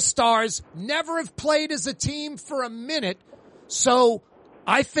of all-stars never have played as a team for a minute, so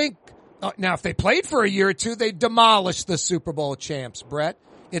I think now if they played for a year or two, they'd demolish the Super Bowl champs, Brett.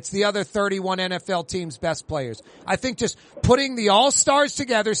 It's the other 31 NFL teams' best players. I think just putting the all-stars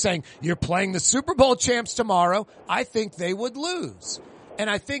together, saying, you're playing the Super Bowl champs tomorrow, I think they would lose. And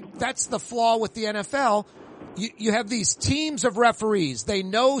I think that's the flaw with the NFL. You have these teams of referees. They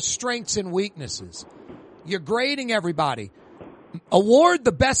know strengths and weaknesses. You're grading everybody. Award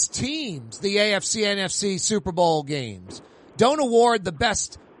the best teams, the AFC, NFC Super Bowl games. Don't award the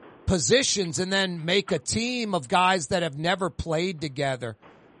best positions and then make a team of guys that have never played together.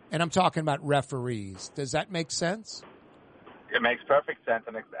 And I'm talking about referees. Does that make sense? It makes perfect sense,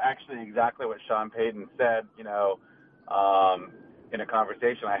 and it's actually exactly what Sean Payton said, in a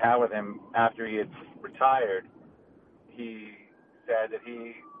conversation I had with him after he had retired. He said that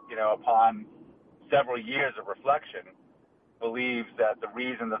he, upon several years of reflection, believes that the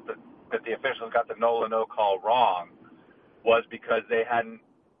reason that the officials got the no call wrong was because they hadn't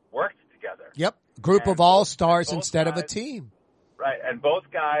worked together. Yep. Group of all-stars instead of a team. Right. And both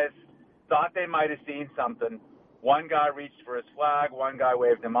guys thought they might have seen something. One guy reached for his flag. One guy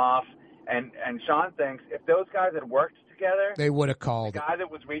waved him off. And Sean thinks if those guys had worked together, they would have called the guy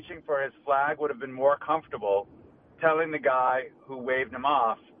that was reaching for his flag would have been more comfortable telling the guy who waved him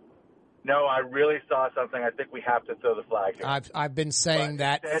off, no, I really saw something. I think we have to throw the flag here. I've been saying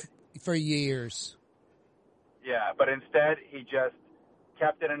that for years. Yeah, but instead he just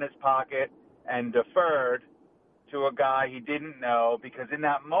kept it in his pocket and deferred to a guy he didn't know, because in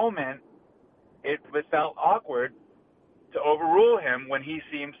that moment it felt awkward to overrule him when he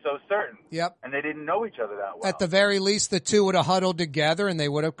seemed so certain. Yep. And they didn't know each other that well. At the very least, the two would have huddled together and they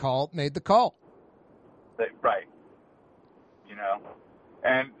would have made the call. Right.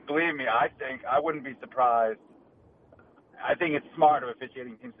 And believe me, I wouldn't be surprised. I think it's smart of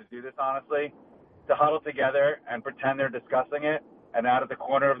officiating teams to do this, honestly, to huddle together and pretend they're discussing it, and out of the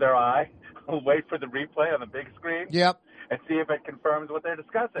corner of their eye, wait for the replay on the big screen. Yep. And see if it confirms what they're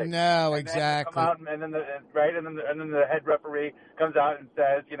discussing. No, and exactly. Then and then the head referee comes out and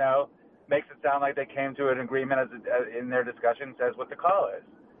says, makes it sound like they came to an agreement in their discussion, says what the call is.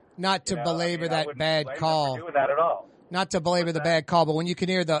 Not to belabor that bad call. Doing that at all. Not to belabor the bad call, but when you can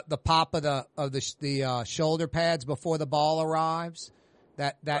hear the pop of the shoulder pads before the ball arrives,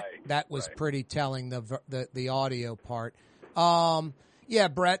 that was pretty telling. The audio part. Yeah,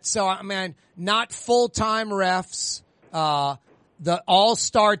 Brett. So I mean, not full-time refs. The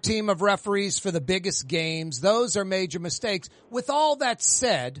all-star team of referees for the biggest games. Those are major mistakes. With all that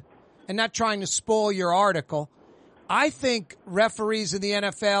said, and not trying to spoil your article, I think referees in the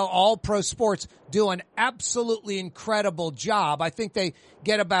NFL, all pro sports, do an absolutely incredible job. I think they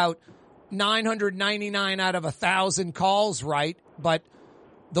get about 999 out of 1,000 calls right, but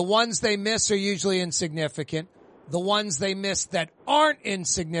the ones they miss are usually insignificant. The ones they miss that aren't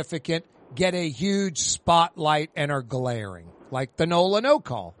insignificant get a huge spotlight and are glaring, like the no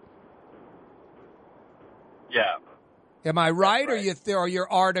call. Yeah. Am I right, right. Or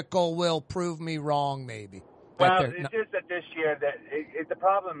your article will prove me wrong, maybe? Well, it's just that this year, the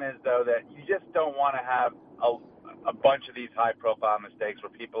problem is, though, that you just don't want to have a bunch of these high-profile mistakes where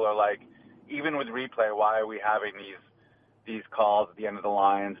people are like, even with replay, why are we having these calls at the end of the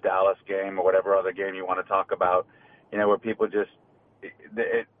Lions-Dallas game or whatever other game you want to talk about, where people just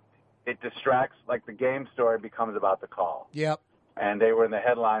it distracts, like the game story becomes about the call. Yep. And they were in the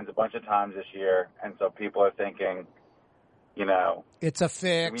headlines a bunch of times this year, and so people are thinking, it's a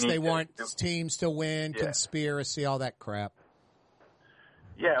fix. They want teams to win, conspiracy, all that crap.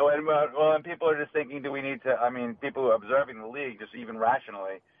 Yeah, and people are just thinking, do we need to, people who are observing the league, just even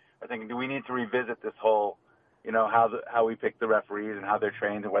rationally, are thinking, do we need to revisit this whole, how we pick the referees and how they're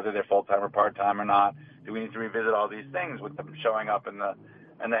trained and whether they're full-time or part-time or not? Do we need to revisit all these things with them showing up in the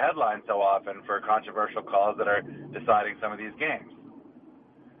headlines so often for controversial calls that are deciding some of these games?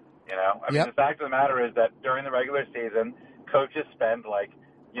 The fact of the matter is that during the regular season, coaches spend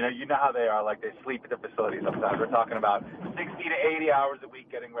you know how they are, they sleep at the facility sometimes. We're talking about 60 to 80 hours a week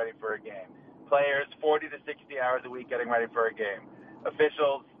getting ready for a game. Players, 40 to 60 hours a week getting ready for a game.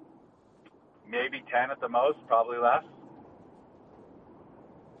 Officials, maybe 10 at the most, probably less.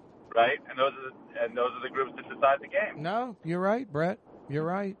 Right? And those are the groups that decide the game. No, you're right, Brett. You're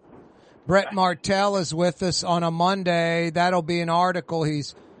right. Brett Martel is with us on a Monday. That'll be an article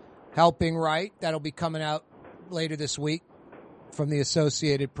he's helping write. That'll be coming out later this week from the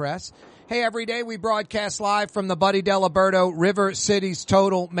Associated Press. Hey, every day we broadcast live from the Buddy Diliberto River City's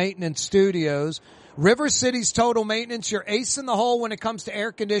Total Maintenance Studios. River City's Total Maintenance, your ace in the hole when it comes to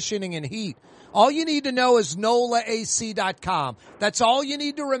air conditioning and heat. All you need to know is NOLAAC.com. That's all you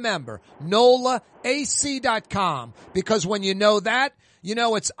need to remember. NOLAAC.com. Because when you know that, you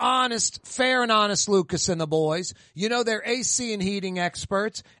know it's honest, fair and honest Lucas and the boys. You know they're AC and heating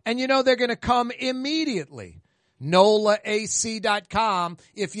experts. And you know they're going to come immediately. NOLAAC.com.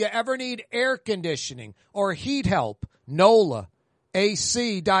 If you ever need air conditioning or heat help, NOLAAC.com.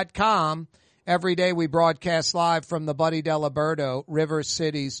 Every day we broadcast live from the Buddy Diliberto River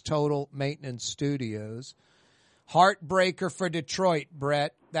City's Total Maintenance Studios. heartbreaker for Detroit,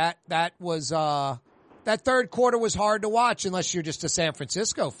 Brett. That was that third quarter was hard to watch unless you're just a San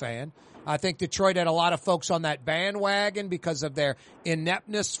Francisco fan. I think Detroit had a lot of folks on that bandwagon because of their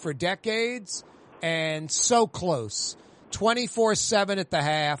ineptness for decades, and so close. 24-7 at the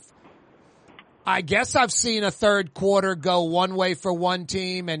half. I guess I've seen a third quarter go one way for one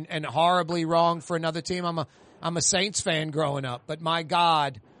team and horribly wrong for another team. I'm a Saints fan growing up, but my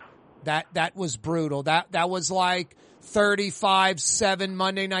God, that was brutal. That was like 35-7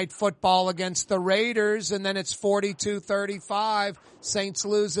 Monday Night Football against the Raiders, and then it's 42-35. Saints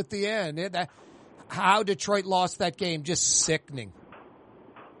lose at the end. How Detroit lost that game, just sickening.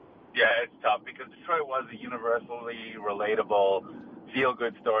 Yeah, it's tough because Detroit was a universally relatable,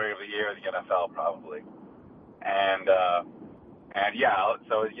 feel-good story of the year in the NFL, probably. And yeah,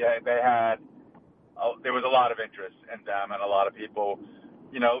 so yeah, there was a lot of interest in them and a lot of people,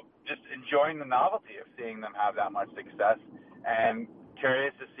 just enjoying the novelty of seeing them have that much success and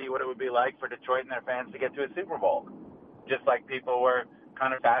curious to see what it would be like for Detroit and their fans to get to a Super Bowl. Just like people were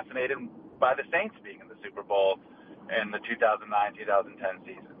kind of fascinated by the Saints being in the Super Bowl in the 2009-2010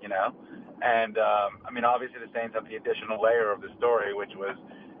 season, And, obviously the Saints have the additional layer of the story, which was,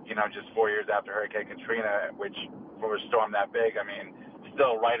 just 4 years after Hurricane Katrina, which for a storm that big,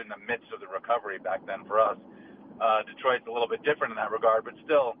 still right in the midst of the recovery back then for us. Detroit's a little bit different in that regard, but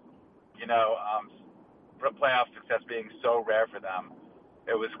still, playoff success being so rare for them,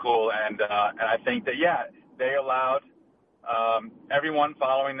 it was cool. And I think that, they allowed everyone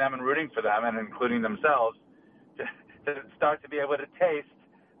following them and rooting for them, and including themselves, to start to be able to taste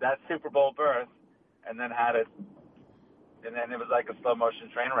that Super Bowl berth, and then and then it was like a slow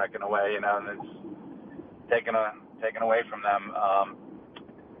motion train wreck in a way, and it's taken away from them.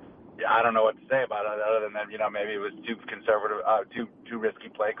 I don't know what to say about it other than that, maybe it was too conservative, too risky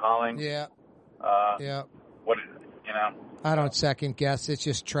play calling. Yeah. Yeah. What is it, I don't second guess. It's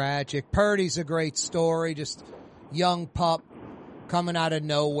just tragic. Purdy's a great story. Just young pup coming out of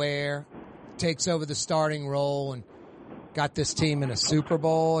nowhere, takes over the starting role and got this team in a Super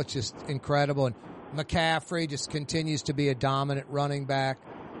Bowl. It's just incredible. And McCaffrey just continues to be a dominant running back.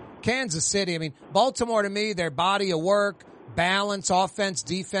 Kansas City, Baltimore to me, their body of work, balance, offense,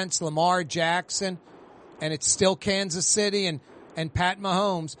 defense, Lamar Jackson, and it's still Kansas City and Pat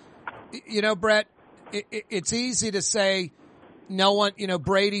Mahomes. Brett, it's easy to say no one,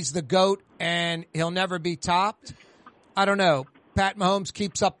 Brady's the GOAT and he'll never be topped. I don't know. Pat Mahomes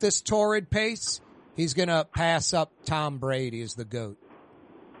keeps up this torrid pace, he's going to pass up Tom Brady as the GOAT.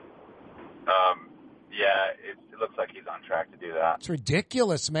 It looks like he's on track to do that. It's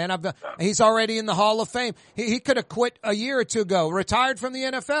ridiculous, man. He's already in the Hall of Fame. He could have quit a year or two ago, retired from the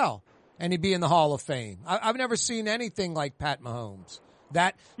NFL, and he'd be in the Hall of Fame. I've never seen anything like Pat Mahomes.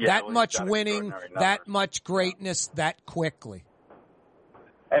 That much winning, that much greatness, that quickly.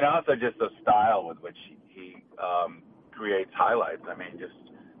 And also just the style with which he creates highlights.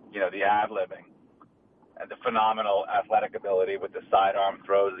 The ad-libbing and the phenomenal athletic ability with the sidearm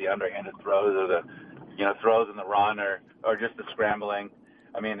throws, the underhanded throws, or the throws in the run, or just the scrambling.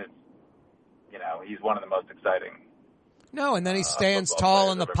 He's one of the most exciting. No, and then he stands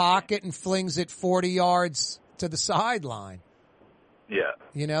tall in the pocket and flings it 40 yards to the sideline. Yeah.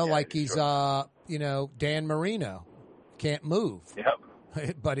 Like he's, Dan Marino. Can't move.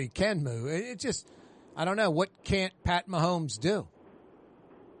 Yep. But he can move. It just, I don't know. What can't Pat Mahomes do?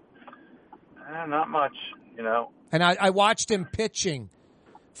 Not much, And I watched him pitching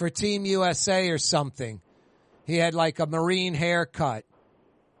for Team USA or something. He had like a Marine haircut,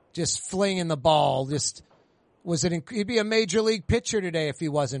 just flinging the ball. He'd be a major league pitcher today if he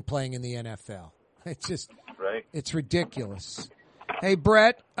wasn't playing in the NFL. It's just, right. It's ridiculous. Hey,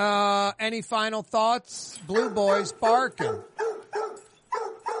 Brett, any final thoughts? Blue Boys barking.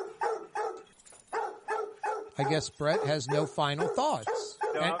 I guess Brett has no final thoughts.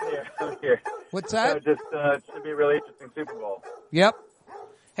 No, I'm here. What's that? It should be a really interesting Super Bowl. Yep.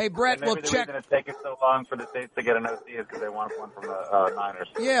 Hey, Brett, we'll check. The reason it's taken so long for the Saints to get an OC is because they want one from the Niners.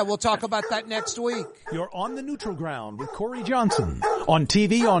 Yeah, we'll talk about that next week. You're on the neutral ground with Corey Johnson. On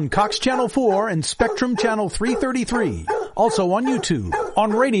TV on Cox Channel 4 and Spectrum Channel 333. Also on YouTube.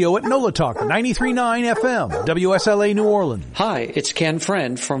 On radio at NOLA Talk 93.9 FM, WSLA New Orleans. Hi, it's Ken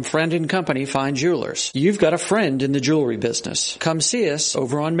Friend from Friend & Company Fine Jewelers. You've got a friend in the jewelry business. Come see us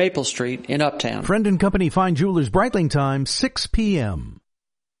over on Maple Street in Uptown. Friend & Company Fine Jewelers, Breitling time, 6 p.m.